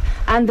feedback.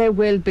 And there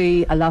will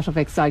be a lot of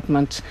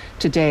excitement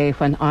today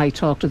when I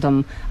talk to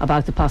them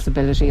about the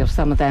possibility of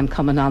some of them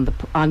coming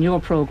on your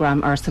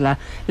programme, Ursula,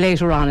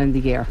 later on in the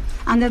year.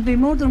 And they'll be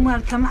more than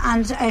welcome,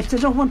 and if they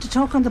don't want to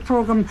talk on the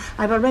programme,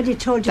 I've already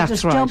told you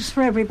there's jobs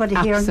for everybody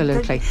here.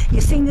 Absolutely.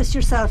 You've seen this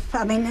yourself.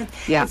 I mean,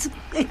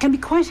 it can be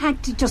quite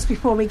hectic just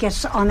before we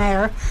get on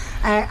air,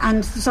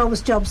 and there's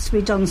always jobs to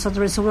be done. So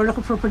we're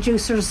looking for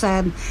producers,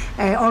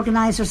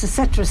 organisers,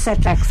 etc., etc.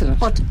 Excellent.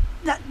 But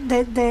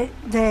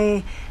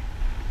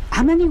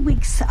how many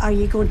weeks are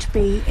you going to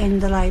be in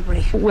the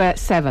library? Well,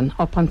 7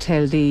 up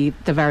until the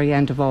very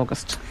end of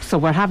August. So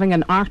we're having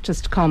an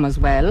artist come as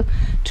well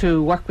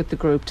to work with the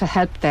group to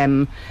help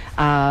them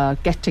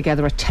get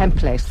together a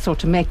template, so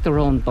to make their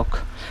own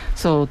book.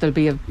 So there'll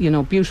be a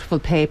beautiful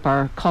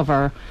paper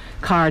cover,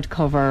 card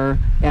cover,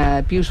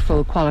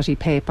 beautiful quality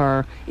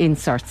paper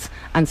inserts,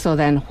 and so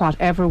then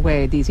whatever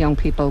way these young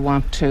people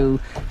want to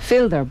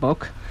fill their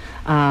book,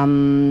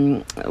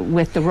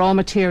 with the raw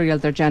material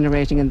they're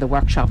generating in the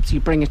workshops, you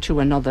bring it to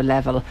another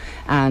level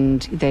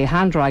and they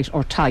handwrite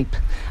or type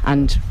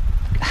and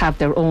have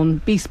their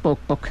own bespoke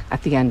book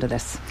at the end of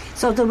this.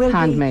 So there will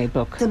handmade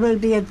book. There will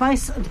be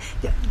advice,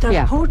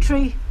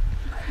 poetry,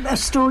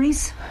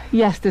 stories.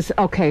 Yes,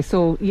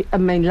 so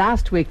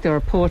last week there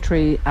were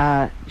poetry,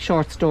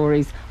 short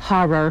stories,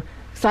 horror,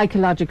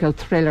 psychological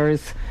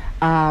thrillers,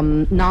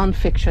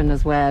 non-fiction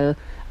as well.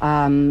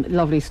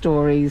 Lovely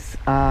stories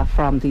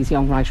from these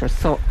young writers.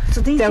 So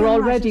they're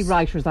already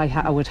writers,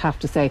 I would have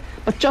to say,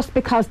 but just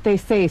because they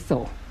say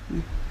so.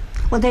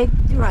 Well,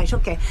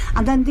 okay.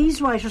 And then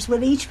these writers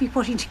will each be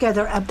putting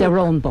together their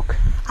own book,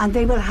 and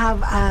they will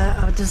have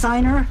a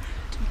designer.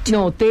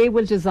 No, they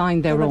will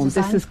design their own.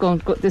 This is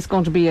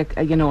going to be a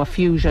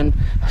fusion.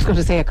 I was going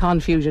to say a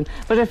confusion,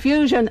 but a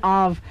fusion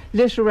of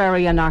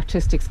literary and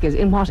artistic skills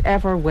in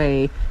whatever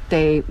way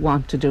they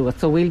want to do it.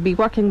 So we'll be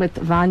working with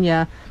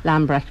Vanya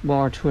Lambrecht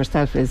Ward, who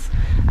herself is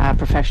a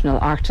professional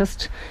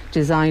artist,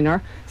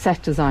 designer,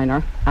 set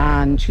designer,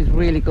 and she's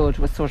really good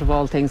with sort of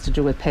all things to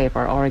do with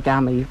paper,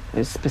 origami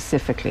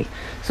specifically.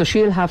 So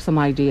she'll have some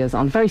ideas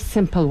on very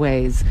simple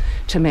ways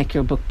to make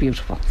your book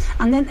beautiful.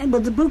 And then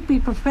will the book be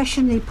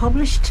professionally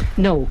published?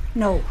 No.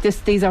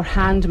 These are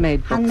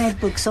handmade books. Handmade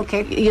books,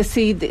 okay. You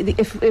see,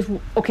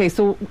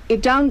 so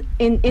down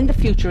in the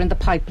future, in the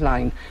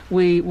pipeline,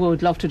 we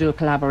would love to do a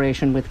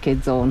collaboration with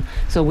Kids Own.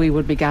 So we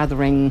would be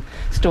gathering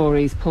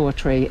stories,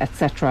 poetry,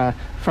 etc.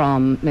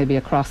 from maybe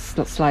across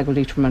Sligo,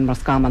 Leitrim and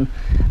Roscommon,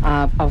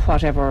 of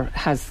whatever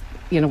has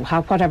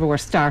whatever we're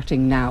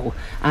starting now,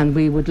 and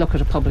we would look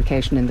at a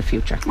publication in the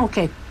future.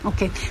 Okay.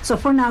 So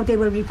for now, they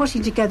will be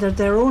putting together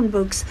their own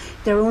books,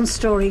 their own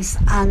stories,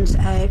 and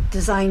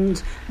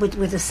designed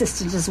with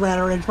assistance as well,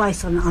 or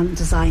advice on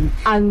design.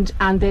 And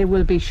they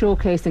will be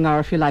showcasing, or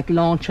if you like,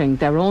 launching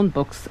their own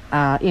books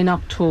in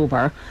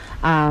October,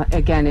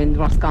 again in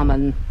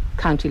Roscommon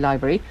County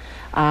Library,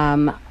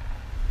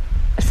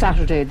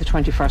 Saturday the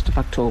 21st of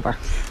October.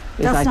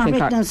 That's not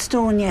written in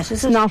stone yet,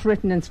 is it? Not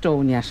written in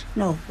stone yet.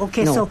 No.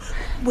 Okay, no. So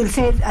we'll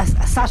say a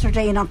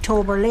Saturday in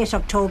October, late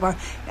October.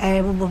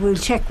 We'll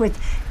check with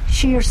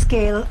Siar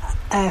Sceal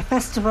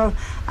Festival,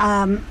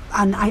 and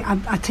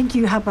I think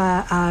you have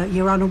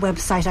you're on a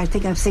website. I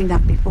think I've seen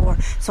that before,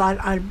 so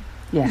I'll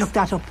look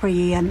that up for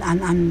you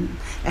and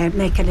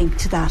make a link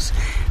to that.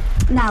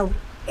 Now,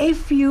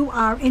 if you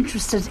are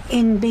interested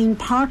in being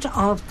part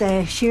of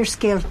the Siar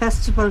Sceal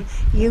Festival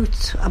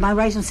Youth, am I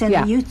right in saying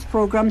the youth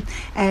programme,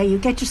 you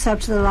get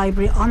yourself to the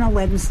library on a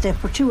Wednesday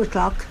for 2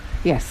 o'clock.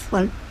 Yes.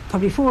 Well,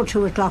 probably before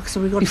 2 o'clock,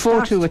 so we're going before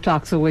to start 2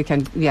 o'clock, so we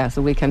can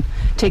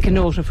take a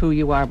note of who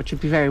you are, but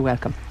you'd be very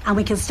welcome. And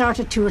we can start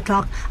at 2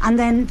 o'clock, and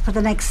then for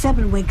the next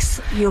 7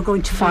 weeks you're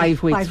going to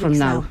 5 weeks from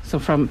now. So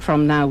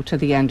from now to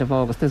the end of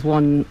August. There's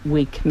 1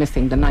 week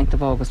missing, the 9th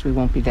of August we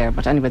won't be there,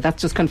 but anyway,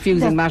 that's just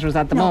confusing matters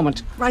at the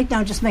moment. Right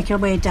now, just make your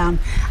way down.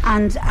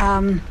 And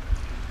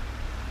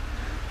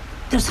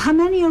there's how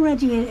many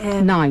already?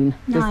 9.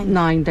 There's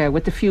 9 there,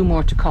 with a few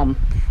more to come.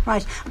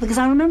 Right, because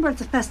I remember at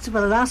the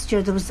festival last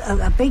year there was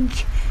a big...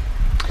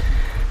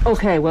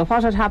 Okay, well,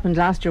 what had happened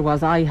last year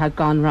was I had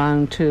gone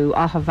round to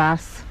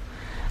Ahavas,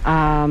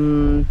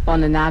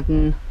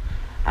 Bunninadden,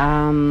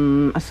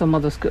 some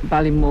other school,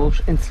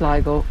 Ballymote in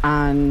Sligo,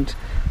 and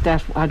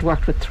that I'd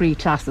worked with 3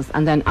 classes,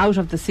 and then out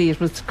of the it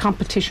was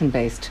competition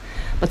based.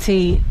 But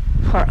see,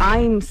 where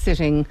I'm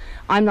sitting,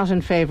 I'm not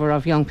in favour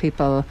of young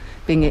people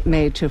being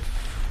made to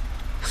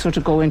sort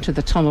of go into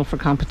the tunnel for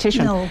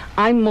competition. No.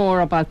 I'm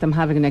more about them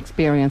having an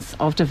experience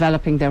of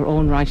developing their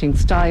own writing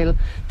style,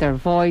 their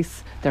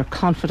voice, their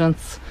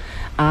confidence.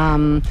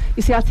 You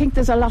see, I think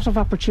there's a lot of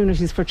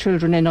opportunities for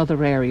children in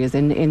other areas,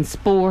 in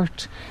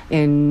sport,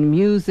 in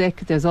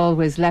music. There's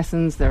always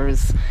lessons.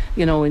 There's,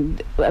 in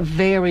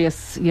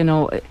various,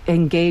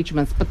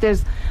 engagements. But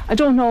I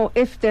don't know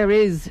if there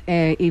is,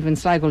 even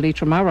Sligo,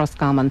 Leitrim or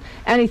Roscommon,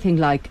 anything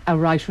like a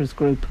writers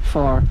group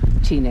for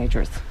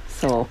teenagers.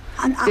 So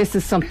this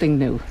is something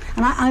new.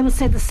 And I would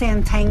say the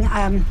same thing.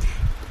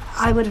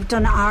 I would have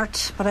done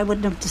art, but I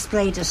wouldn't have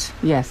displayed it.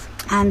 Yes.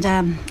 And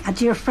a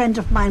dear friend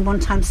of mine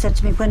one time said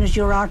to me, "When is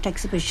your art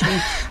exhibition?"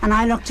 And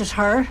I looked at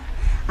her,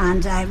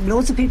 and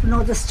loads of people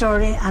know the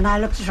story, and I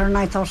looked at her and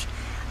I thought,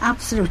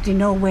 absolutely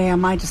no way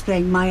am I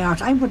displaying my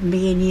art. I wouldn't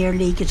be in year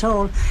league at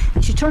all.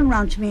 And she turned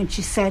around to me and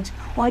she said,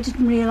 "Oh, I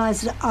didn't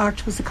realise that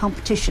art was a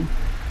competition."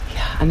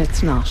 Yeah, and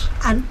it's not.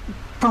 And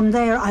from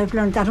there I've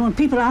learned that. And when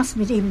people ask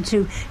me even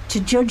to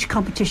judge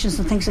competitions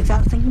and things like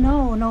that, I think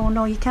no,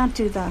 you can't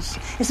do that.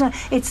 It's not.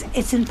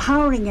 It's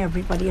empowering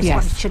everybody is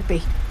what it should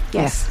be.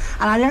 Yes.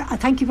 And I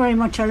thank you very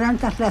much. I learned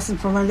that lesson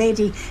from a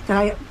lady that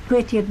I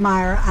greatly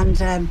admire,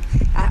 and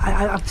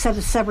I've said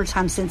it several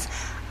times since.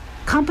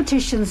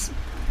 Competitions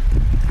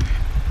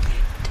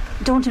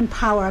don't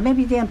empower.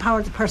 Maybe they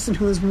empower the person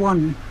who has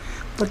won,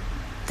 but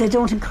they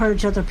don't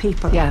encourage other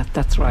people. Yeah,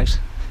 that's right.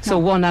 So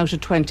 1 out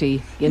of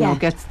 20,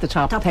 gets the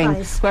top thing.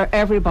 Prize. Where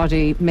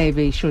everybody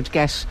maybe should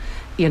get,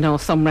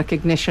 some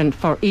recognition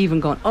for even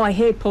going, "Oh, I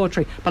hate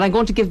poetry, but I'm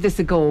going to give this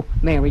a go,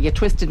 Mary. You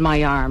twisted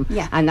my arm,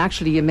 and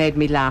actually you made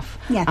me laugh,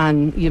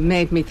 and you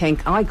made me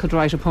think I could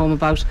write a poem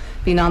about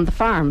being on the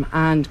farm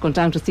and going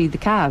down to see the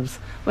calves."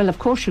 Well, of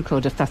course you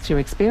could if that's your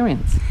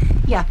experience.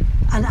 Yeah,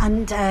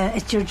 and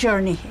it's your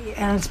journey,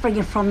 and it's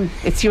bringing from...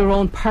 It's your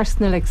own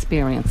personal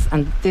experience,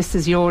 and this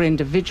is your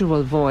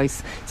individual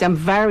voice. See, I'm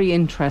very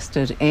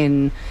interested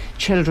in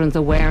children's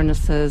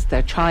awarenesses,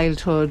 their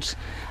childhood,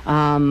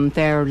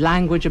 their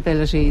language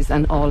abilities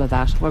and all of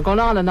that. We're going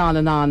on and on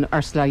and on,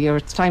 Ursula.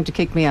 It's time to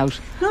kick me out.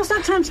 No, it's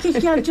not time to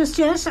kick you out just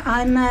yet.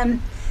 I'm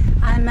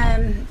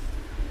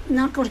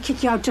not going to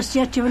kick you out just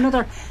yet. You have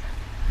another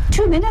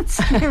 2 minutes,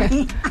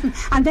 Mary,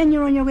 and then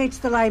you're on your way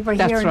to the library.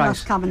 That's here in right.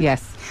 Roscommon.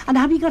 Yes. And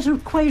have you got a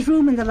quiet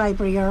room in the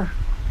library, or...?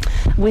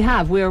 We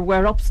have.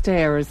 We're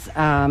upstairs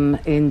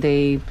in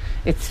the.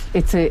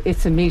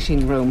 It's a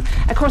meeting room.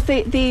 Of course,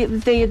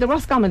 the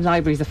Roscommon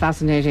Library is a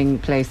fascinating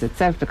place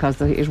itself because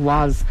it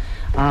was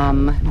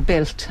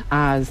built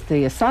as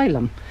the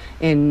asylum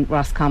in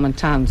Roscommon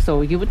town.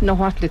 So you wouldn't know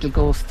what little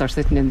ghosts are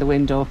sitting in the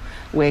window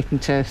waiting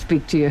to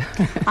speak to you.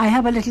 I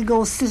have a little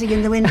ghost sitting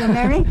in the window,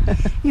 Mary.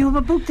 You have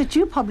a book that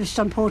you published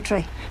on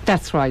poetry.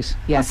 That's right.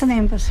 Yes. What's the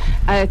name of it?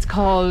 It's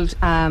called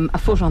A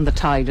Foot on the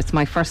Tide. It's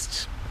my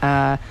first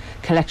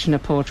collection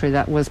of poetry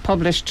that was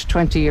published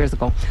 20 years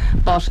ago,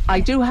 but I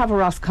do have a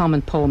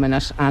Roscommon poem in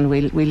it, and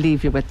we'll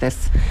leave you with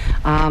this.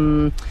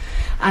 And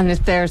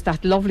there's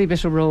that lovely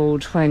bit of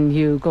road when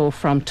you go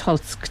from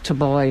Tulsk to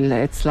Boyle.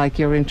 It's like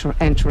you're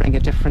entering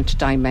a different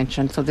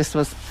dimension. So this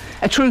was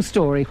a true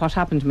story, what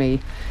happened to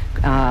me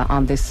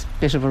on this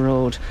bit of a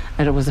road,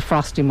 and it was a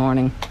frosty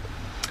morning.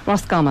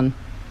 Roscommon,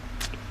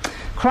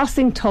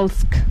 Crossing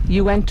Tulsk,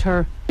 you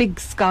enter big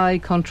sky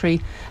country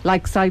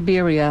like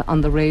Siberia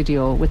on the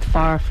radio with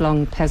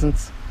far-flung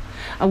peasants.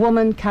 A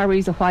woman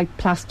carries a white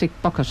plastic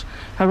bucket,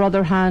 her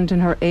other hand in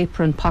her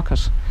apron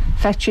pocket,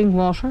 fetching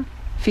water,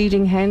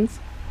 feeding hens.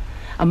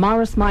 A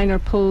Morris Minor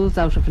pulls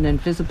out of an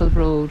invisible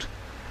road.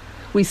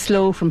 We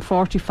slow from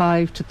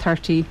 45 to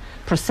 30,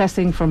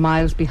 processing for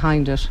miles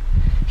behind it.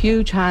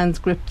 Huge hands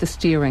grip the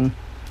steering,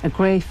 a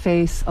grey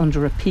face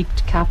under a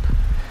peaked cap.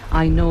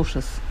 I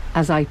notice,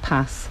 as I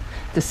pass,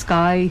 the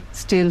sky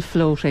still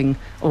floating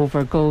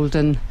over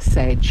golden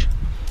sedge.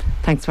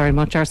 Thanks very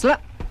much, Ursula.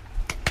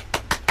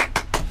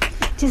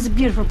 It is a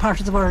beautiful part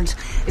of the world.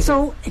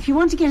 So if you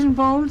want to get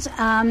involved,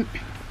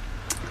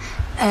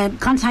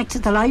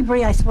 contact the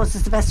library, I suppose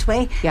is the best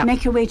way. Yeah.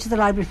 Make your way to the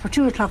library for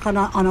 2 o'clock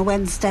on a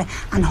Wednesday,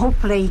 and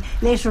hopefully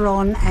later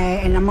on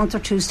in a month or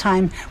two's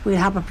time we'll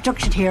have a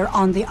production here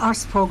on the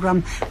arts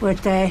programme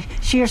with the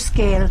Siar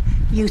Sceal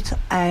youth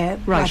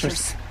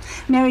writers.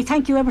 Mary,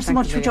 thank you ever so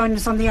much for joining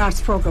us on the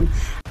arts programme.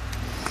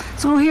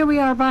 So here we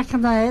are back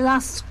in the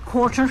last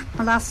quarter,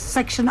 the last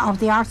section of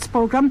the arts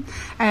programme.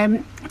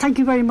 Thank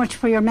you very much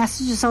for your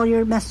messages, all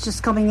your messages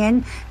coming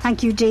in.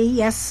 Thank you, Dee.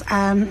 Yes,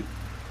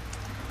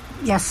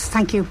 yes,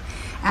 thank you.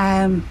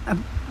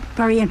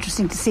 Very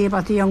interesting to see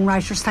about the young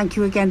writers. Thank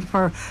you again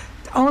for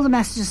all the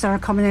messages that are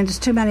coming in. There's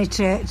too many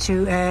to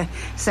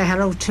say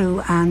hello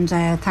to, and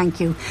thank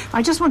you.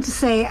 I just want to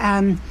say,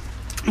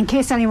 in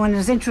case anyone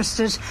is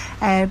interested,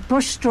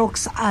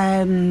 Brushstrokes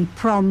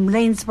from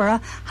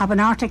Lanesborough have an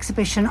art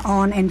exhibition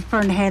on in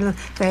Fernhill,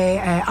 the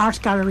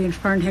art gallery in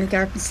Fernhill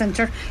Garden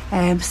Centre,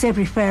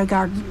 Savoury Fair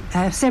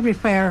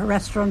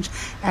Restaurant,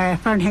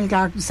 Fernhill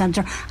Garden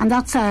Centre, and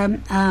that's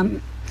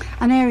an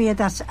area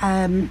that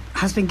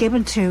has been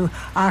given to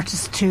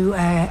artists to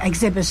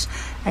exhibit,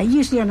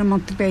 usually on a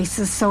monthly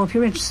basis. So if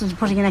you're interested in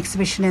putting an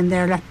exhibition in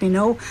there, let me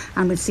know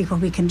and we'll see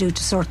what we can do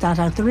to sort that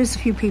out. There is a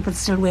few people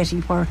still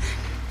waiting for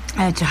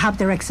to have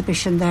their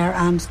exhibition there,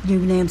 and new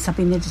names have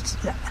been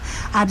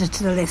added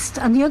to the list.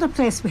 And the other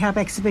place we have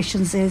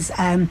exhibitions is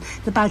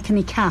the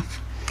Balcony Cafe,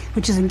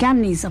 which is in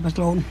Ganley's of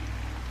Athlone.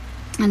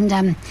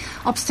 And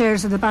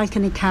upstairs in the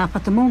Balcony Cafe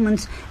at the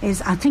moment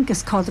is, I think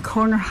it's called the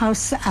Corner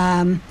House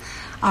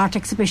Art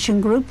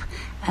Exhibition Group.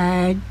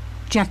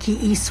 Jackie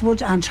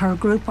Eastwood and her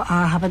group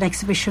have an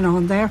exhibition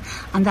on there,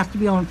 and that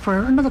will be on for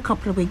another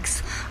couple of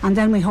weeks. And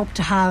then we hope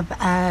to have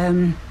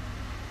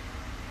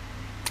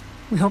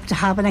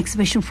an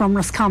exhibition from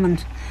Roscommon.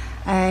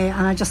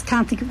 And I just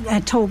can't think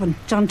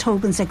of John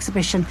Tobin's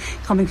exhibition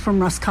coming from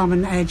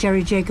Roscommon.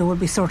 Jerry Jago will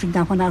be sorting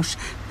that one out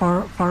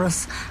for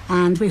us,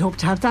 and we hope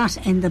to have that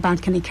in the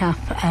Balcony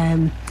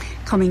Cafe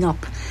coming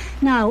up.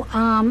 Now,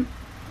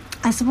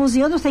 I suppose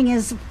the other thing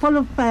is full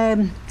of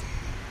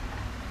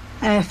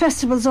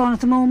festivals on at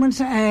the moment.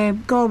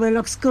 Galway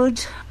looks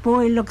good,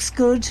 Boyle looks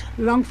good,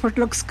 Longford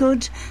looks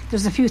good.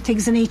 There's a few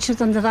things in each of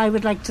them that I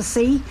would like to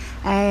see,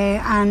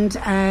 and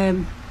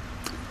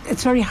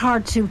it's very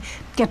hard to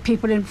get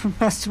people in from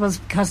festivals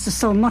because there's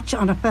so much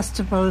on a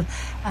festival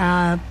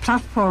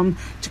platform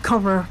to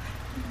cover,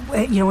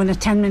 in a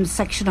 10-minute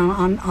section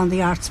on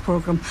the arts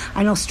programme.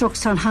 I know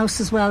Strokestown House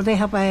as well, they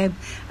have a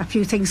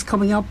few things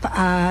coming up,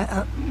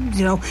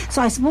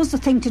 So I suppose the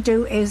thing to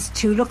do is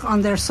to look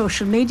on their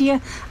social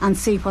media and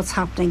see what's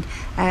happening.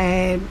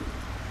 And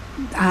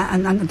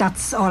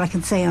that's all I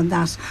can say on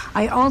that.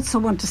 I also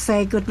want to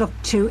say good luck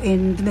to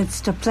In the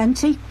Midst of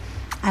Plenty.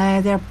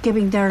 They're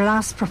giving their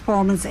last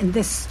performance in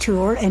this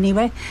tour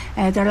anyway.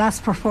 Their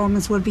last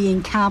performance will be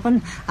in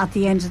Cavan at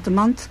the end of the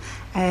month.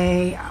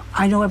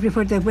 I know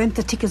everywhere they went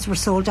the tickets were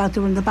sold out.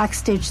 They were in the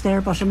backstage there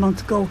about a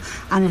month ago,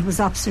 and it was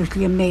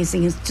absolutely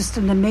amazing. It's just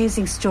an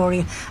amazing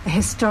story, a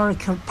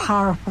historical,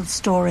 powerful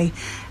story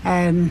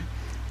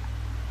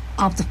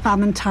of the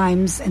famine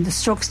times in the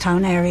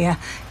Strokestown area,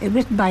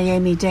 written by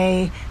Amy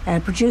Day,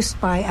 produced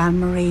by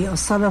Anne-Marie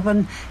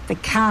O'Sullivan. The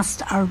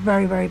cast are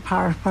very, very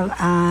powerful,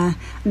 an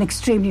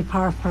extremely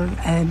powerful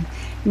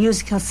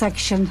musical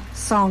section,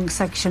 song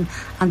section,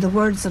 and the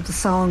words of the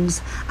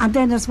songs. And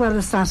then as well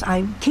as that,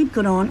 I keep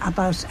going on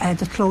about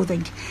the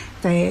clothing.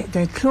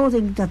 The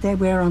clothing that they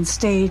wear on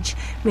stage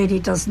really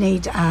does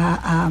need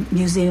a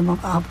museum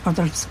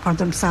for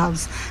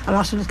themselves. A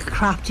lot of little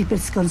crafty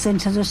bits goes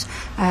into it.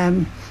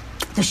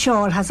 The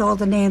shawl has all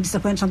the names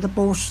that went on the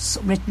boats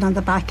written on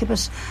the back of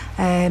it.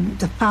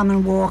 The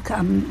Famine Walk,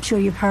 I'm sure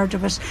you've heard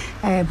of it,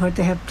 where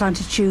they have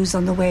planted shoes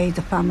on the way,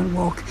 the Famine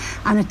Walk.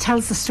 And it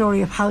tells the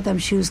story of how them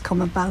shoes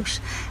come about.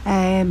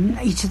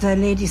 Each of the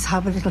ladies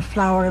have a little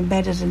flower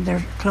embedded in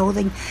their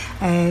clothing.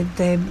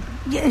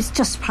 It's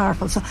just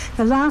powerful. So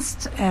the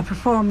last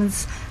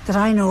performance that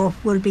I know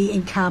of will be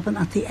in Cavan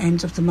at the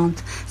end of the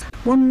month.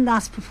 One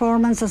last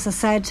performance, as I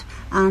said,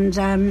 and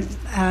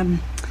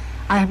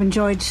I have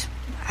enjoyed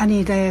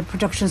any of the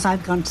productions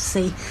I've gone to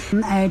see.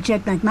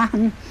 Jed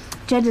McMahon.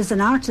 Jed is an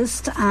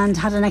artist and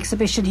had an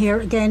exhibition here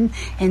again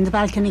in the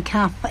Balcony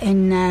Cafe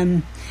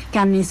in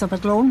Ganley's up at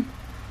Athlone.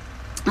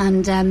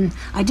 And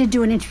I did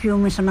do an interview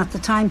with him at the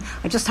time.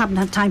 I just haven't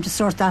had time to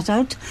sort that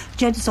out.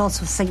 Jed is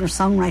also a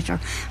singer-songwriter,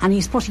 and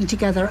he's putting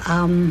together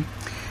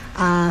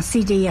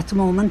CD at the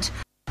moment.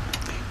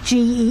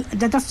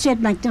 That's Jed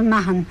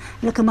McMahon.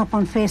 Look him up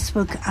on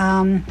Facebook.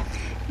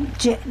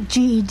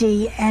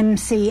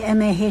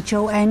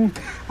 GEDMCMAHON.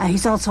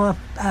 He's also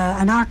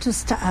an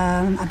artist,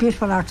 a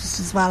beautiful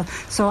artist as well.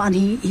 So, and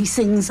he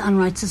sings and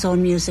writes his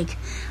own music.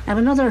 I have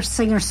another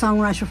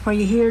singer-songwriter for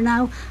you here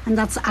now, and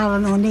that's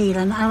Alan O'Neill.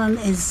 And Alan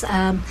is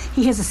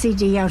he has a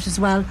CD out as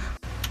well.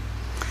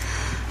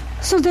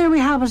 So there we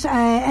have it,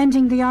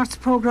 ending the arts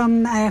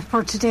programme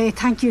for today.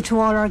 Thank you to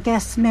all our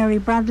guests, Mary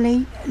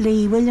Branley,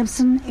 Lee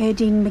Williamson,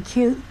 Aideen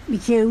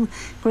McHugh,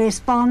 Grace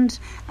Bond,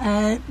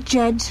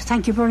 Jed,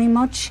 thank you very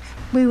much.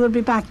 We will be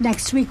back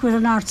next week with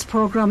an arts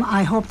programme.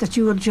 I hope that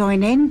you will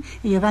join in.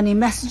 If you have any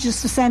messages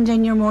to send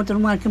in, you're more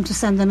than welcome to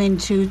send them in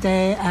to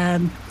the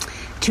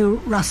to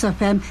Ross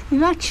FM. If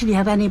you actually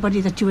have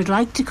anybody that you would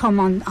like to come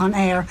on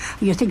air,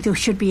 or you think there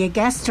should be a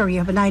guest, or you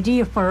have an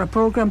idea for a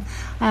programme,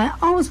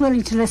 always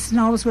willing to listen,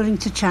 always willing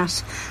to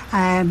chat,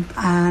 even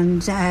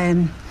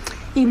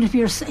if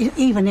you're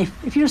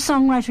a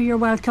songwriter, you're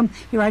welcome.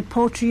 You write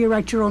poetry, you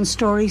write your own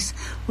stories.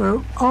 We're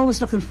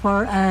always looking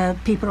for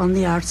people on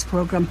the arts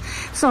programme.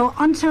 So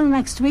until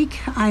next week,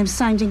 I'm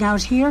signing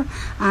out here,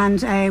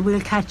 and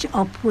we'll catch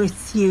up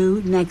with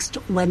you next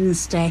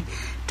Wednesday.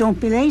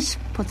 Don't be late.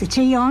 Put the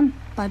tea on.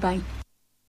 Bye-bye.